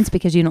makes stuff. sense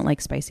because you don't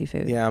like spicy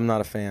food. Yeah, I'm not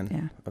a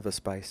fan of the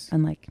spice.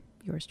 Unlike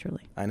yours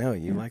truly. I know.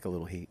 You like a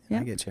little heat. Yeah,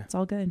 I get you. It's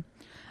all good.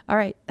 All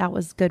right. That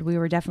was good. We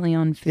were definitely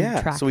on food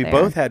track so we there.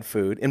 both had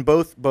food, and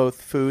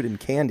both food and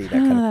candy, that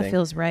kind of That thing.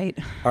 feels right.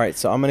 All right,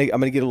 so I'm gonna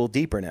get a little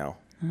deeper now.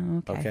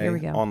 Okay, here we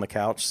go. On the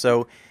couch.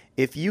 So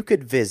if you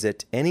could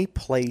visit any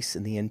place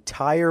in the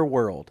entire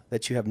world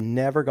that you have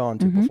never gone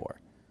to before,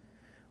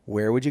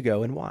 where would you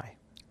go and why?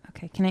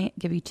 Okay. Can I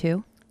give you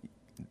two?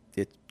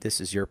 This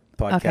is your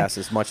podcast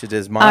as much as it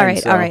is mine.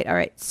 All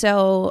right.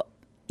 So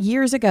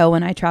years ago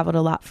when I traveled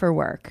a lot for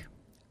work,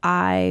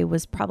 I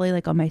was probably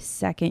like on my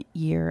second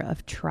year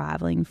of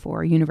traveling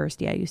for a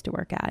university I used to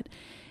work at.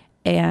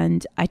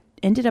 And I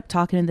ended up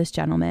talking to this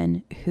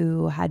gentleman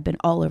who had been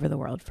all over the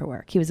world for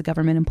work. He was a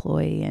government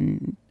employee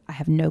and I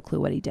have no clue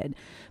what he did.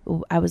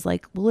 I was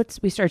like, well,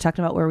 we started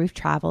talking about where we've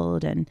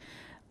traveled and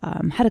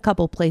had a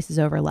couple places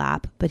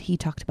overlap, but he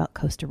talked about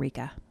Costa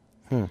Rica.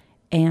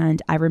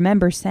 And I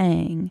remember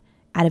saying,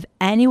 out of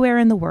anywhere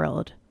in the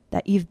world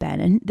that you've been,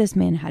 and this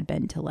man had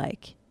been to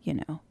like,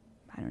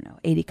 I don't know,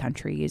 80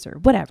 countries or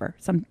whatever,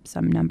 some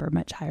number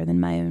much higher than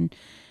my own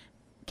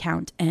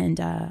count. And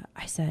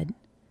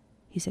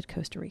he said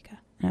Costa Rica.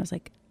 And I was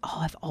like, oh,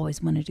 I've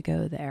always wanted to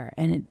go there.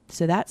 And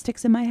so that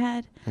sticks in my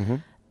head. Mm-hmm.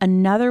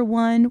 Another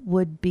one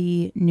would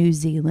be New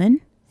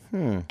Zealand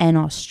and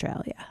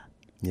Australia.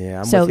 Yeah,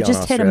 I'm So with you on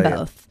just hit them Australia.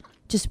 both.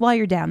 Just while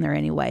you're down there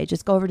anyway,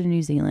 just go over to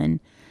New Zealand.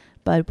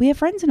 But we have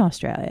friends in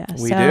Australia.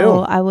 We so do.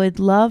 I would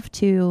love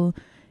to,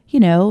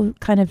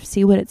 kind of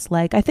see what it's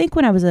like. I think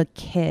when I was a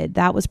kid,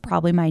 that was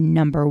probably my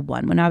number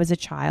one. When I was a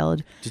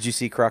child, Did you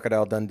see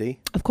Crocodile Dundee?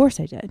 of course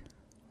I did.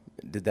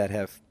 Did that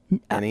have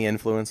any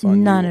influence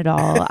on None you? at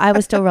all. I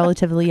was still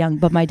relatively young,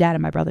 but my dad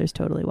and my brothers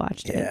totally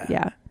watched Yeah. it.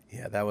 Yeah.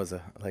 Yeah, that was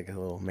a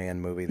little man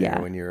movie there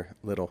Yeah. when you were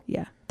little.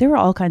 Yeah. There were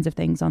all kinds of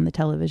things on the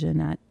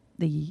television at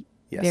the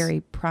Yes. very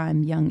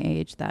prime young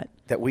age that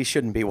we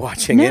shouldn't be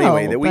watching No,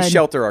 anyway, that we but-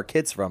 shelter our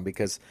kids from,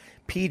 because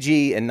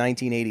PG in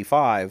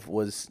 1985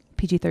 was,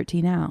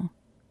 PG-13 now.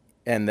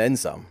 and then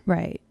some.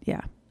 Right.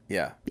 Yeah.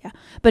 Yeah. Yeah.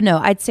 But no,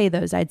 I'd say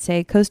those. I'd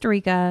say Costa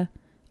Rica,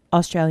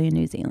 Australia,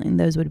 New Zealand.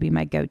 Those would be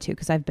my go-to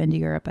because I've been to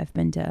Europe. I've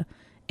been to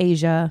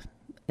Asia,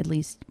 at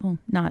least. Well,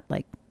 not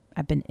like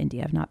I've been to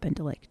India. I've not been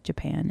to like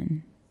Japan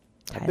and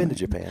I've been to Thailand.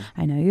 Japan.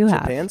 I know you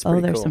have. Japan's Oh,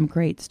 pretty there's cool. some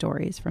great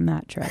stories from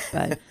that trip.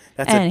 But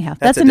That's anyhow, that's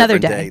that's a another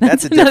different day.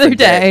 That's a another different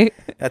day.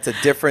 That's a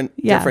different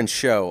Yeah. different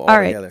show All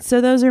altogether. right.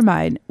 So those are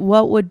mine.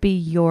 What would be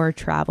your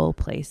travel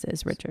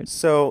places, Richard?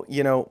 So,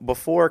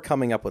 before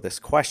coming up with this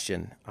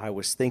question, I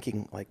was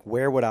thinking, like,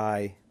 where would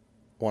I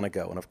want to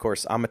go? And of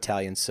course, I'm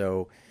Italian,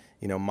 so,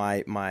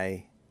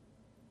 my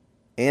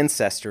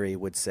ancestry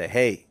would say,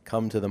 hey,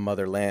 come to the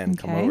motherland,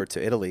 come Okay. over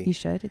to Italy. You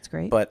should. It's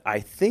great. But I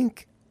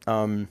think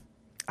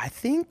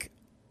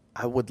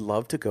I would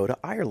love to go to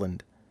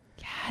Ireland.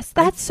 yes,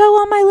 that's so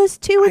on my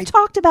list too. We've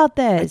talked about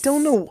this. I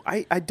don't know.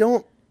 I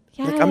don't.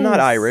 Look, I'm not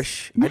Yes.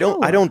 Irish. I No.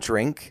 don't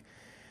drink.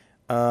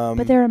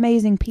 But they're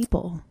amazing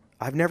people.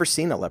 I've never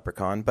seen a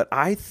leprechaun, but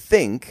I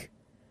think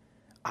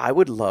I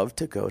would love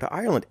to go to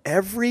Ireland.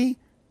 Every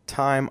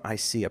time I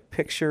see a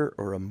picture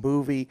or a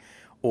movie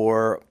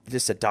or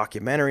just a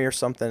documentary or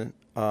something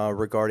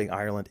regarding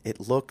Ireland, it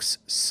looks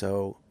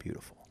so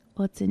beautiful.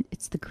 Well,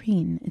 it's the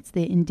green. It's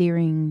the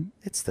endearing,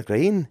 It's the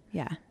green.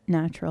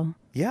 natural.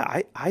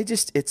 Yeah, I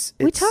just, it's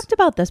We talked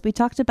about this. We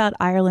talked about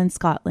Ireland,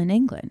 Scotland,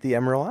 England. the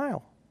Emerald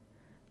Isle.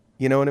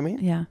 You know what I mean?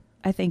 Yeah.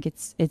 I think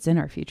it's in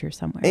our future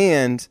somewhere.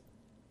 And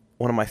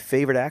one of my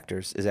favorite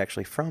actors is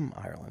actually from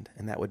Ireland,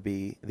 and that would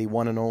be the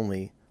one and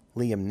only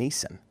Liam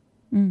Neeson.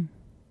 Mm.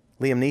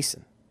 Liam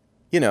Neeson.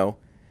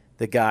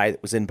 The guy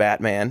that was in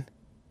Batman.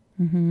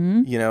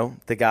 Mm-hmm.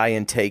 The guy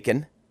in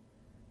Taken.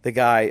 The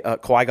guy,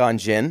 Qui-Gon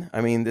Jinn. I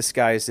mean, this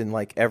guy's in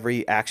like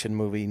every action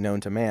movie known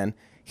to man.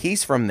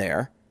 He's from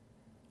there.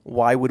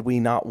 Why would we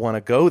not want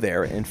to go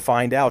there and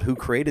find out who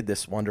created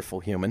this wonderful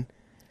human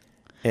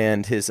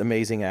and his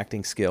amazing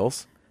acting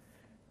skills?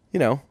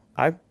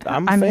 I'm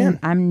a fan.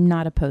 I'm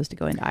not opposed to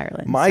going to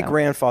Ireland. My so.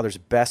 grandfather's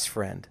best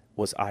friend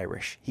was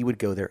Irish. He would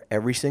go there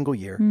every single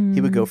year.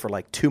 He would Mm. go for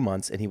like 2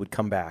 months and he would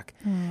come back.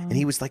 And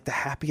he was like the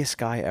happiest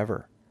guy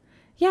ever.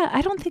 Yeah,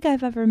 I don't think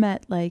I've ever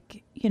met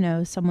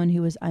someone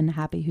who was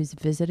unhappy who's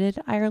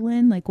visited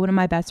Ireland. Like one of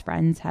my best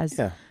friends has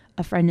Yeah.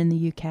 a friend in the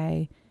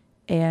UK,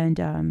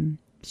 and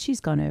she's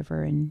gone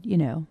over and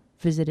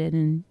visited,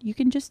 and you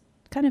can just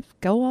kind of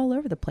go all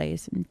over the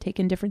place and take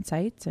in different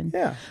sites. And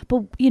Yeah.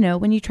 but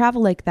when you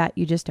travel like that,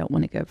 you just don't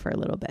want to go for a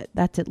little bit.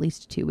 That's at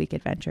least a 2-week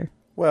adventure.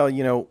 Well,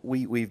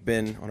 we've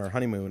been on our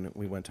honeymoon.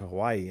 We went to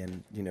Hawaii,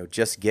 and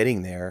just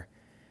getting there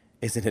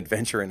is an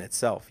adventure in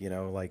itself.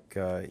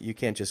 You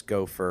can't just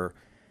go for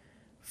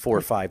 4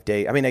 or 5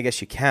 days. I mean, I guess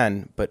you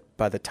can, but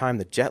by the time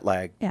the jet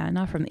lag, Yeah,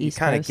 not from the you East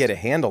kind of Coast. get a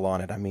handle on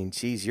it. I mean,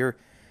 geez,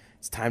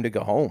 it's time to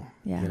go home.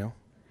 Yeah.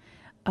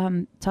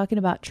 Talking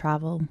about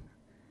travel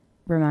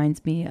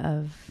reminds me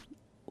of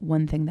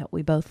one thing that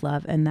we both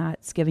love, and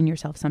that's giving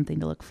yourself something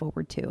to look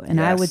forward to. And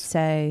I would Yes.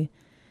 say,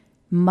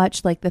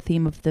 much like the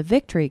theme of the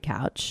Victory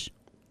Couch,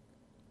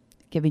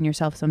 giving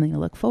yourself something to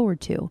look forward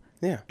to,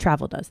 Yeah.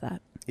 travel does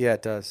that. Yeah,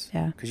 it does.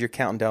 Yeah. Because you're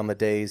counting down the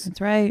days.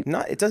 That's right.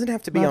 It doesn't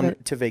have to be Love on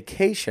it. to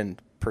vacation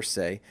per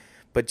se,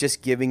 but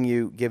just giving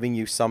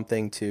you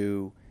something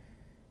to,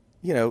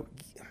 I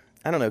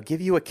don't know,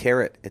 give you a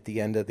carrot at the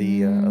end of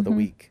the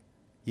week.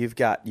 You've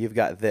got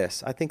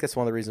this. I think that's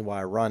one of the reasons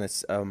why I run.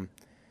 It's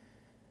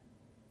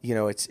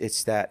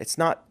it's that it's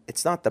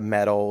not the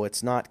medal.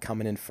 It's not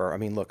coming in for. I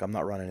mean, look, I'm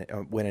not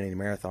winning any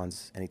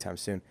marathons anytime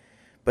soon.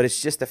 But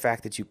it's just the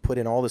fact that you put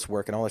in all this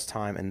work and all this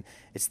time, and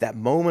it's that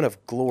moment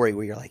of glory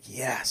where you're like,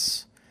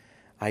 yes,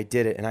 I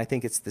did it. And I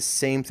think it's the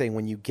same thing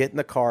when you get in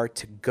the car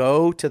to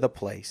go to the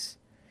place.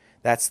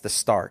 That's the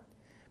start.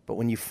 But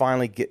when you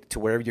finally get to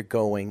wherever you're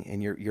going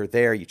and you're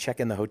there, you check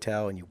in the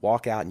hotel and you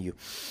walk out and you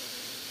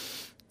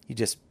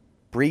just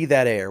breathe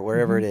that air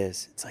wherever it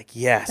is. It's like,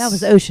 yes. That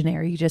was ocean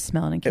air you just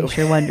smelled, in case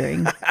you're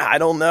wondering. I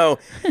don't know.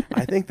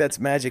 I think that's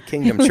Magic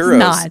Kingdom It was churros.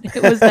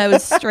 not. That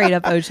was straight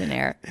up ocean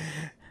air.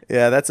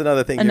 Yeah, that's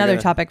another thing. Another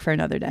topic for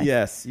another day.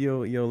 Yes,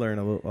 you'll learn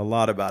a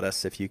lot about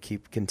us if you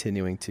keep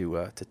continuing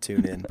to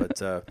tune in. But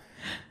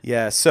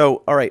yeah,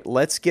 so all right,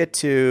 let's get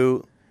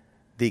to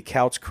the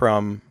couch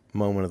crumb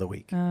moment of the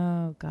week.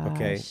 Oh gosh.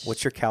 Okay,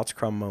 what's your couch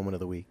crumb moment of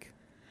the week?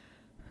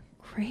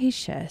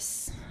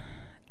 Gracious.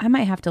 I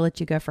might have to let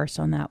you go first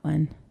on that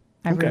one.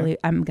 Okay.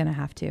 I'm going to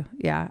have to.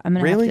 Yeah, I'm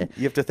going to Really? have to.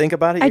 You have to think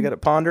about it? You got to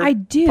ponder? I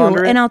do,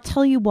 ponder it? and I'll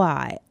tell you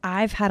why.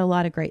 I've had a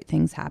lot of great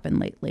things happen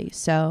lately,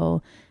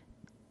 so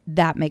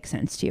that makes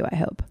sense to you, I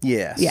hope.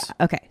 Yes. Yeah,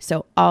 okay.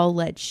 So I'll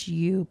let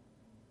you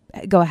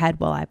go ahead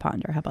while I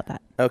ponder. How about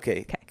that?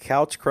 Okay.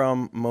 Couch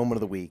crumb moment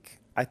of the week.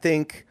 I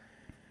think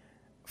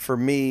for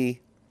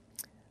me,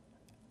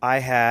 I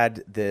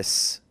had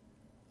this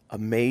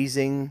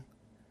amazing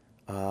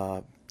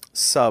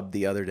sub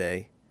the other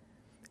day,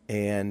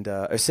 and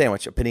a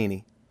sandwich, a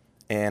panini,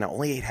 and I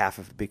only ate half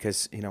of it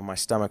because my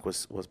stomach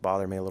was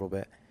bothering me a little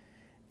bit,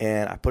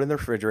 and I put it in the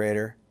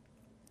refrigerator,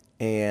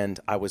 and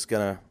I was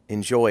going to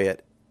enjoy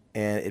it,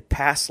 and it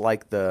passed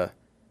like the,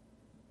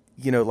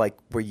 like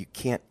where you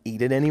can't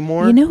eat it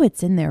anymore. You know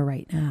it's in there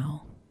right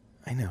now.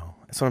 I know.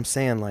 That's what I'm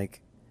saying.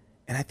 Like,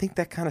 and I think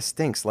that kind of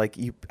stinks. Like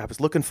I was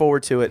looking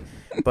forward to it,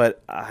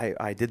 but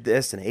I did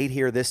this and ate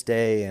here this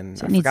day, and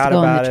So I it needs to forgot go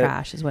in about the it.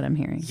 trash is what I'm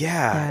hearing.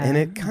 Yeah, and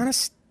it kind of,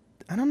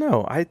 I don't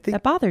know. I think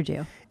That bothered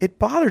you. it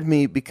bothered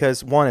me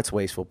because one, it's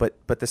wasteful, but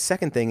the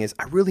second thing is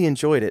I really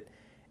enjoyed it,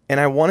 and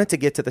I wanted to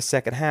get to the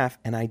second half,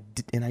 and I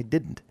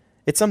didn't.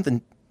 It's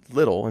something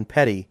little and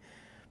petty,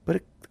 but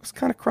it was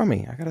kind of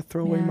crummy. I got to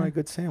throw away Yeah. my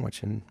good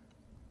sandwich, and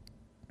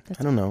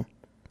I don't know.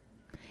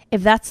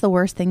 If that's the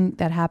worst thing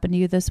that happened to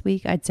you this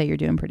week, I'd say you're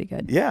doing pretty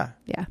good. Yeah.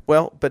 Yeah.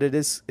 Well, but it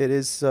is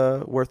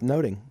worth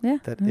noting Yeah,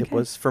 that okay. it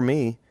was, for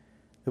me,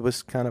 it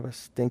was kind of a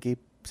stinky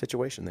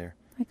situation there.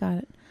 I got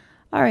it.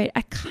 All right.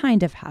 I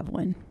kind of have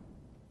one.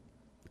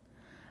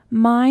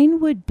 Mine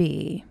would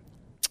be,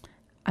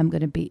 I'm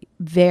going to be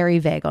very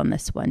vague on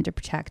this one to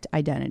protect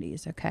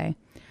identities, okay?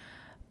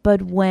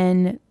 But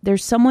when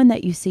there's someone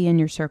that you see in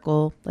your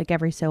circle, like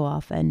every so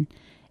often,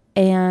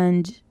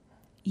 and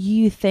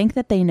you think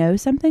that they know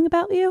something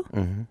about you,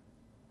 Mm-hmm.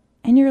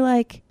 and you're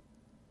like,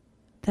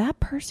 that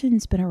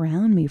person's been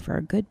around me for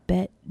a good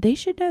bit. They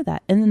should know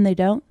that. And then they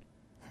don't.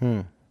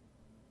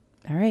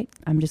 All right.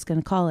 I'm just going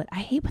to call it. I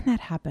hate when that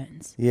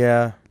happens.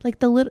 Yeah. Like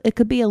it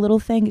could be a little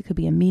thing. It could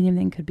be a medium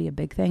thing. It could be a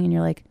big thing. And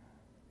you're like,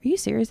 are you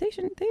serious? They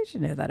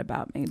should know that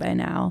about me by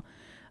now.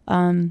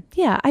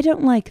 Yeah, I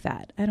don't like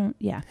that. So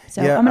Yeah,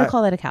 I'm going to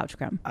call that a couch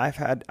crumb. I've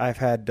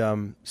had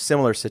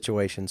similar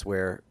situations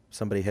where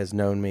somebody has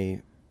known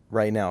me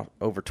right now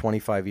over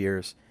 25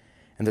 years,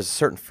 and there's a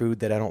certain food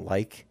that I don't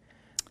like,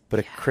 but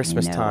at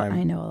Christmas time,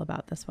 I know all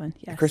about this one.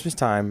 Yes. at Christmas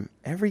time,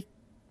 every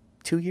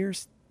 2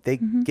 years, they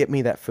Mm-hmm. get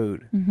me that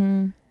food.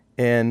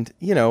 And,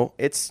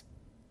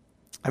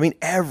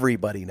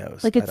 everybody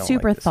knows. Like I it's don't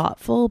super like this.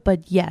 thoughtful,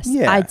 but yes,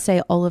 Yeah. I'd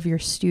say all of your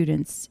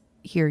students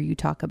hear you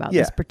talk about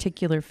this Yeah.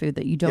 particular food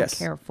that you don't Yes.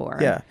 care for.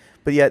 Yeah.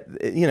 But yet,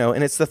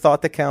 and it's the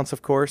thought that counts,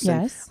 of course.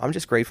 And Yes. I'm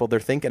just grateful they're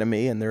thinking of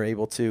me and they're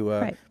able to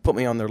Right. put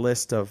me on their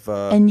list of.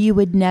 And you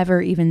would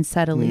never even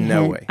subtly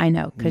No hint. way. I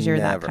know, because you're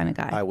that Never. kind of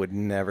guy. I would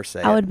never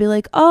say I it. would be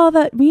like, oh,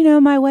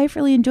 my wife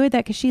really enjoyed that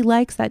because she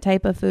likes that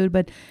type of food.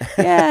 But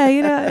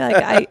yeah,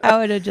 like I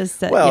would have just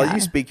said, Well, yeah.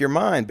 you speak your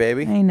mind,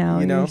 baby. I know,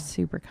 You know. you're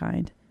super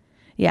kind.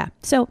 Yeah,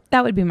 so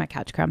that would be my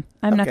couch crumb.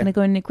 I'm not Okay. going to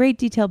go into great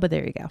detail, but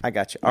there you go. I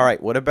got you. All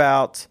right. What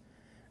about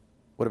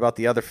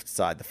the other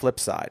side, the flip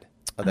side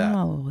of that?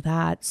 Oh,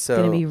 that's So-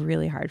 going to be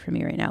really hard for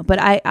me right now. But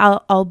I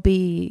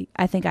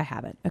think I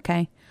have it.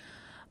 Okay,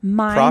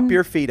 mine. Prop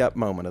your feet up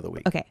moment of the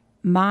week. Okay,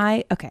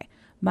 my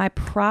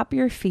prop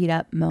your feet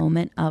up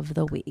moment of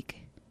the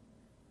week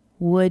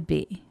would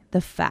be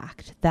the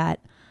fact that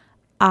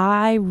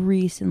I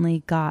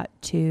recently got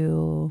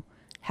to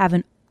have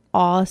an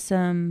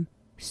awesome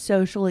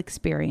social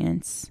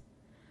experience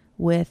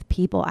with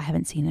people I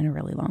haven't seen in a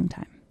really long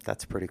time.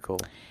 That's pretty cool.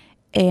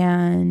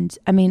 And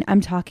I'm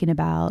talking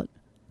about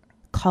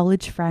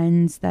college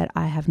friends that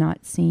I have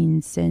not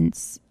seen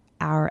since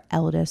our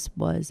eldest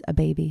was a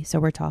baby. So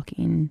we're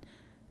talking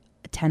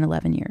 10,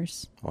 11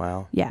 years.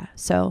 Wow. Yeah.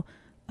 So,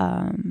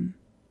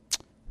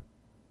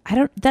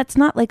 that's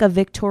not like a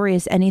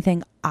victorious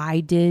anything I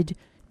did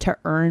to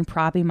earn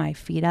propping my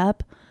feet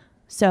up.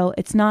 So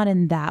it's not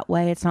in that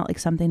way. It's not like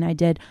something I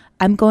did.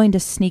 I'm going to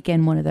sneak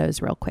in one of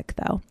those real quick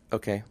though.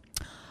 Okay.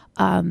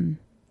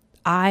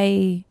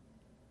 I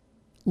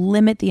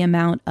limit the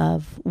amount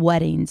of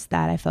weddings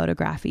that I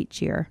photograph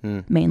each year,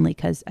 mainly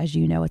because, as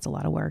you know, it's a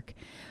lot of work.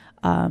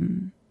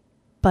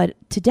 But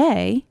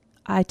today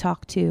I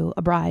talked to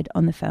a bride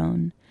on the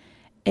phone,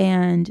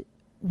 and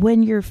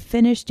when you're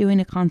finished doing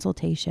a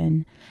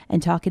consultation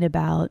and talking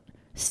about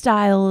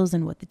styles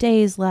and what the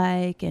day is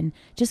like and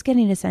just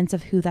getting a sense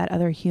of who that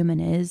other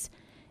human is,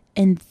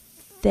 and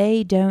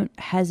they don't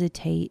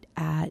hesitate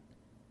at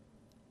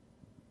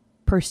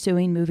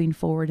pursuing moving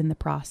forward in the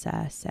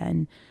process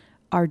and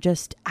are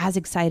just as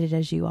excited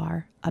as you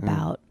are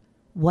about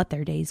what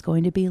their day is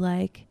going to be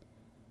like.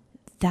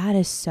 That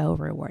is so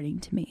rewarding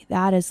to me.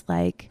 That is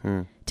like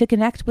to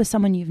connect with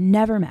someone you've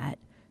never met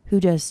who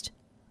just,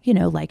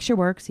 likes your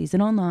work, sees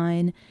it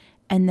online,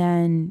 and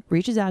then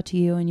reaches out to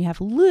you, and you have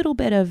a little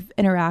bit of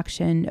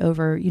interaction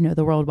over,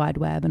 the World Wide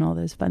Web and all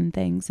those fun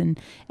things, and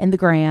the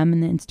gram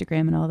and the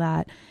Instagram and all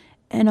that.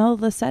 And all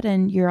of a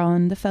sudden you're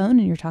on the phone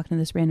and you're talking to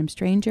this random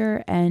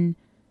stranger and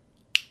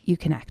you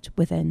connect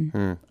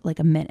within like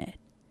a minute.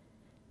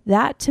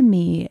 That to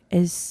me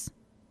is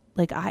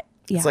like,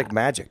 It's like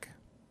magic.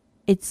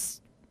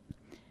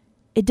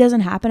 It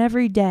doesn't happen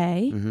every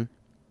day. Mm-hmm.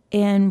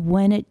 And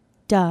when it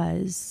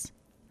does,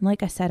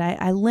 like I said,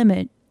 I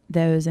limit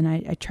those, and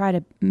I try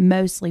to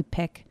mostly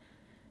pick,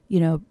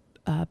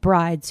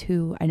 brides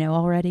who I know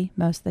already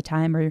most of the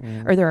time,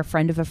 or they're a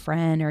friend of a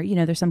friend, or,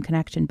 there's some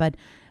connection. But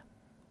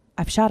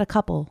I've shot a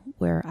couple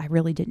where I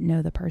really didn't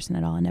know the person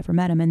at all. I never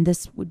met him. And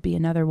this would be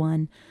another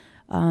one.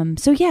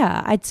 So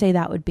yeah, I'd say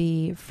that would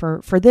be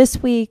for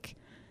this week.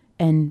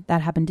 and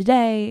that happened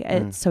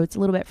today. So it's a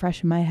little bit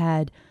fresh in my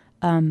head.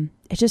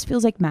 It just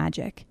feels like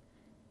magic.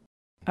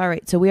 All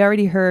right, so we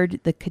already heard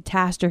the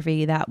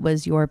catastrophe that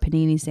was your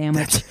panini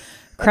sandwich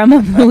crumb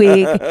of the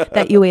week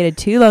that you waited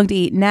too long to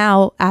eat.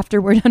 Now, after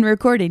we're done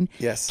recording,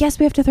 Yes. guess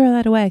we have to throw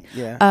that away.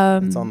 Yeah,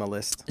 it's on the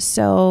list.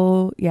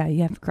 So yeah,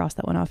 you have to cross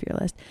that one off your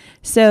list.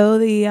 So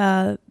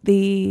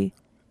the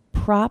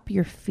prop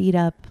your feet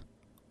up,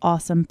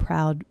 awesome,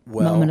 proud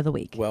moment of the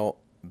week. Well,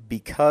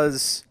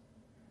 because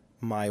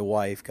my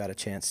wife got a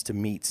chance to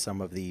meet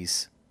some of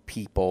these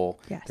people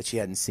Yes. that she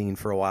hadn't seen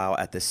for a while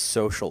at this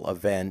social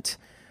event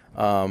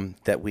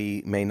that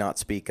we may not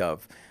speak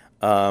of,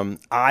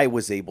 I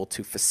was able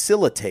to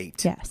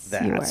facilitate Yes,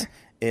 that you were.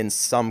 in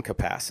some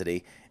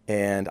capacity,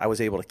 and I was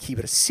able to keep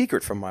it a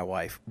secret from my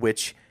wife,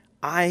 which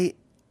I'm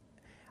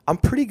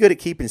pretty good at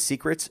keeping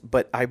secrets,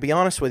 but I'll be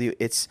honest with you,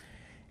 it's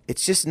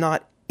just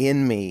not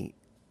in me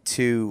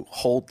to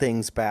hold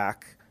things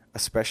back,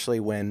 especially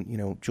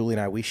when, Julie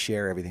and I, we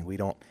share everything.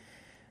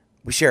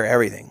 We share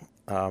everything.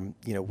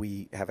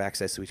 We have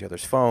access to each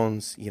other's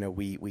phones.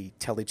 We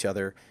tell each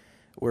other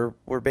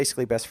we're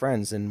basically best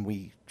friends, and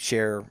we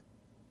share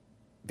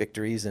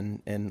victories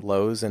and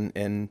lows,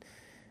 and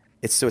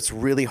it's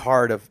really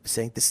hard of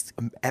saying this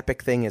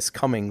epic thing is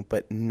coming,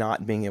 but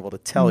not being able to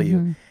tell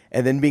you,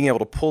 and then being able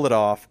to pull it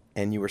off,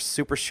 and you were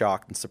super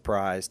shocked and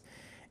surprised,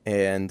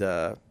 and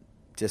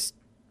just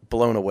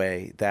blown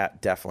away.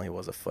 That definitely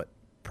was a foot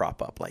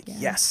prop up.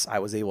 Yes, I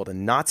was able to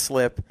not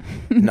slip,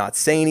 not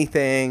say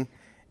anything,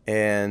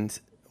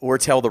 or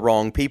tell the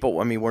wrong people.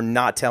 I mean, we're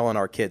not telling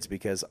our kids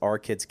because our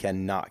kids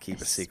cannot keep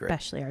a secret.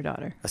 Especially our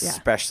daughter.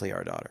 Especially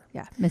our daughter.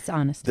 Yeah, Miss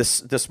Honesty.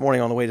 This morning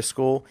on the way to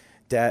school,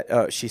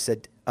 she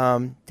said,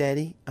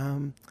 Daddy,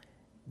 do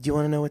you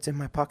want to know what's in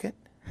my pocket?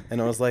 And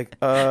I was like,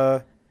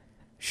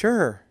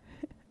 sure.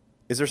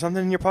 Is there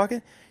something in your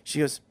pocket? She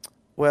goes,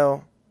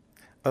 well,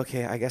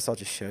 okay, I guess I'll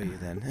just show you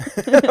then.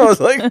 I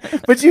was like,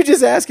 but you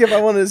just asked if I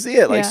wanted to see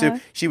it. Yeah. So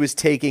she was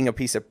taking a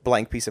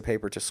blank piece of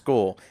paper to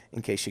school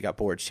in case she got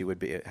bored. She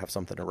would have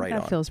something to write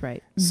on. That feels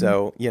right.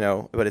 So,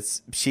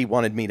 but she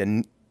wanted me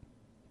to,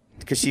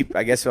 because she,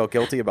 I guess, felt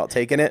guilty about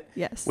taking it.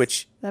 Yes.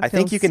 Which That I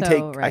think feels you can so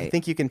take. right. I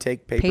think you can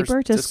take papers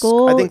Paper to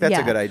school. I think that's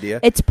yeah. a good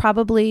idea. It's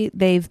probably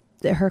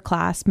her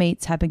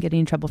classmates have been getting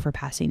in trouble for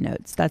passing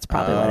notes. That's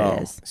probably what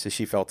it is. So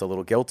she felt a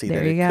little guilty There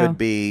that you it go. could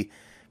be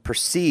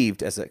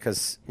perceived as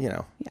because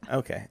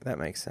okay, that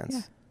makes sense.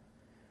 Yeah.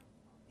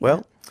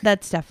 Well,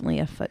 That's definitely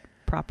a foot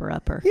proper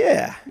upper.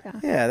 yeah,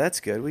 that's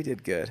good. We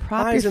did good.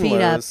 Prop Highs your and feet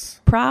lows.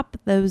 up. Prop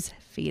those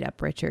feet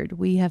up, Richard.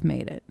 We have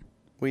made it.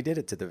 We did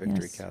it to the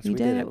victory Yes, couch. we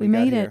did it. We got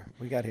made here.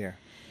 it. We got here.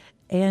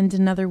 And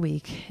another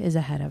week is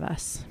ahead of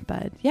us.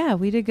 But yeah,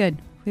 we did good.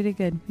 We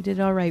did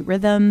all right.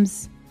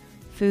 Rhythms,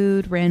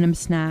 food, random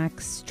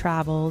snacks,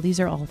 travel. These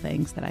are all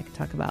things that I could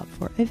talk about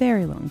for a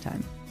very long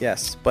time.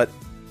 Yes, but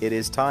it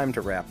is time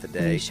to wrap the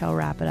day. We shall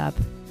wrap it up.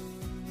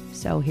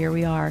 So here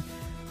we are.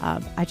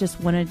 I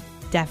just want to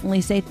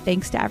definitely say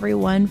thanks to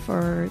everyone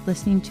for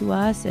listening to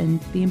us and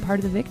being part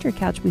of the Victory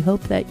Couch. We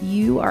hope that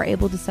you are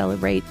able to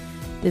celebrate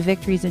the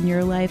victories in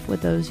your life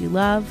with those you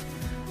love,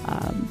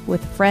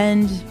 with a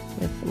friend,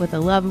 with a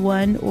loved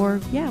one, or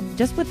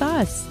just with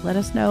us. Let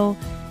us know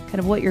kind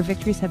of what your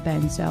victories have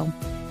been. So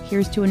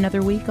here's to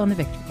another week on the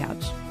Victory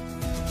Couch.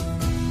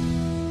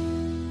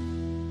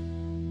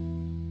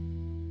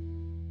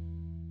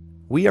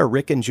 We are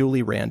Rick and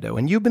Julie Rando,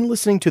 and you've been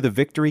listening to the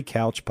Victory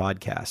Couch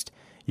podcast.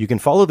 You can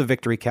follow the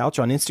Victory Couch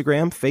on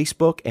Instagram,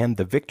 Facebook, and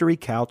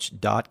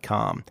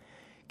thevictorycouch.com.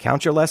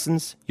 Count your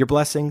lessons, your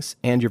blessings,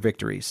 and your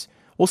victories.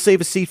 We'll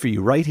save a seat for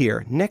you right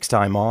here next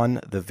time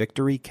on the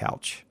Victory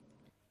Couch.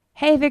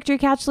 Hey, Victory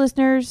Couch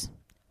listeners.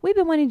 We've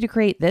been wanting to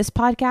create this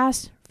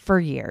podcast for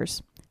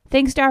years.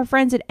 Thanks to our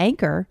friends at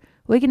Anchor,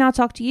 we can now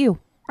talk to you,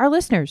 our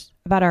listeners,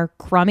 about our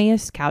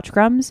crummiest couch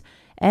crumbs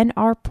and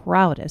our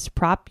proudest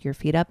prop your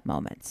feet up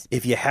moments.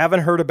 If you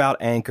haven't heard about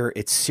Anchor,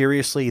 it's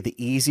seriously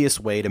the easiest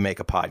way to make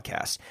a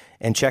podcast.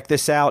 And check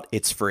this out,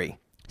 it's free.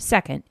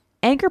 Second,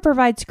 Anchor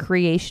provides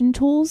creation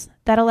tools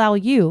that allow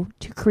you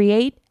to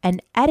create and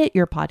edit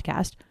your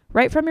podcast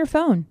right from your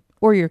phone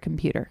or your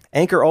computer.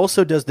 Anchor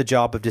also does the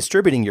job of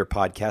distributing your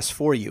podcast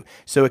for you,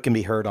 so it can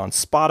be heard on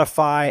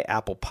Spotify,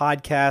 Apple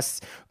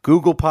Podcasts,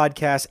 Google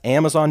Podcasts,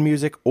 Amazon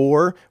Music,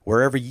 or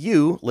wherever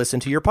you listen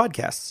to your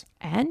podcasts.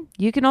 And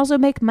you can also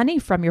make money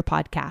from your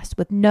podcast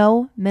with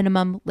no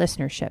minimum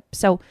listenership.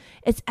 So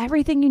it's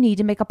everything you need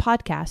to make a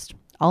podcast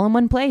all in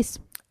one place.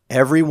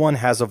 Everyone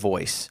has a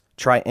voice.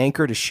 Try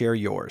Anchor to share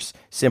yours.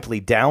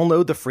 Simply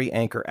download the free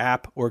Anchor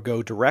app or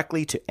go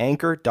directly to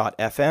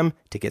anchor.fm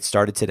to get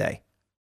started today.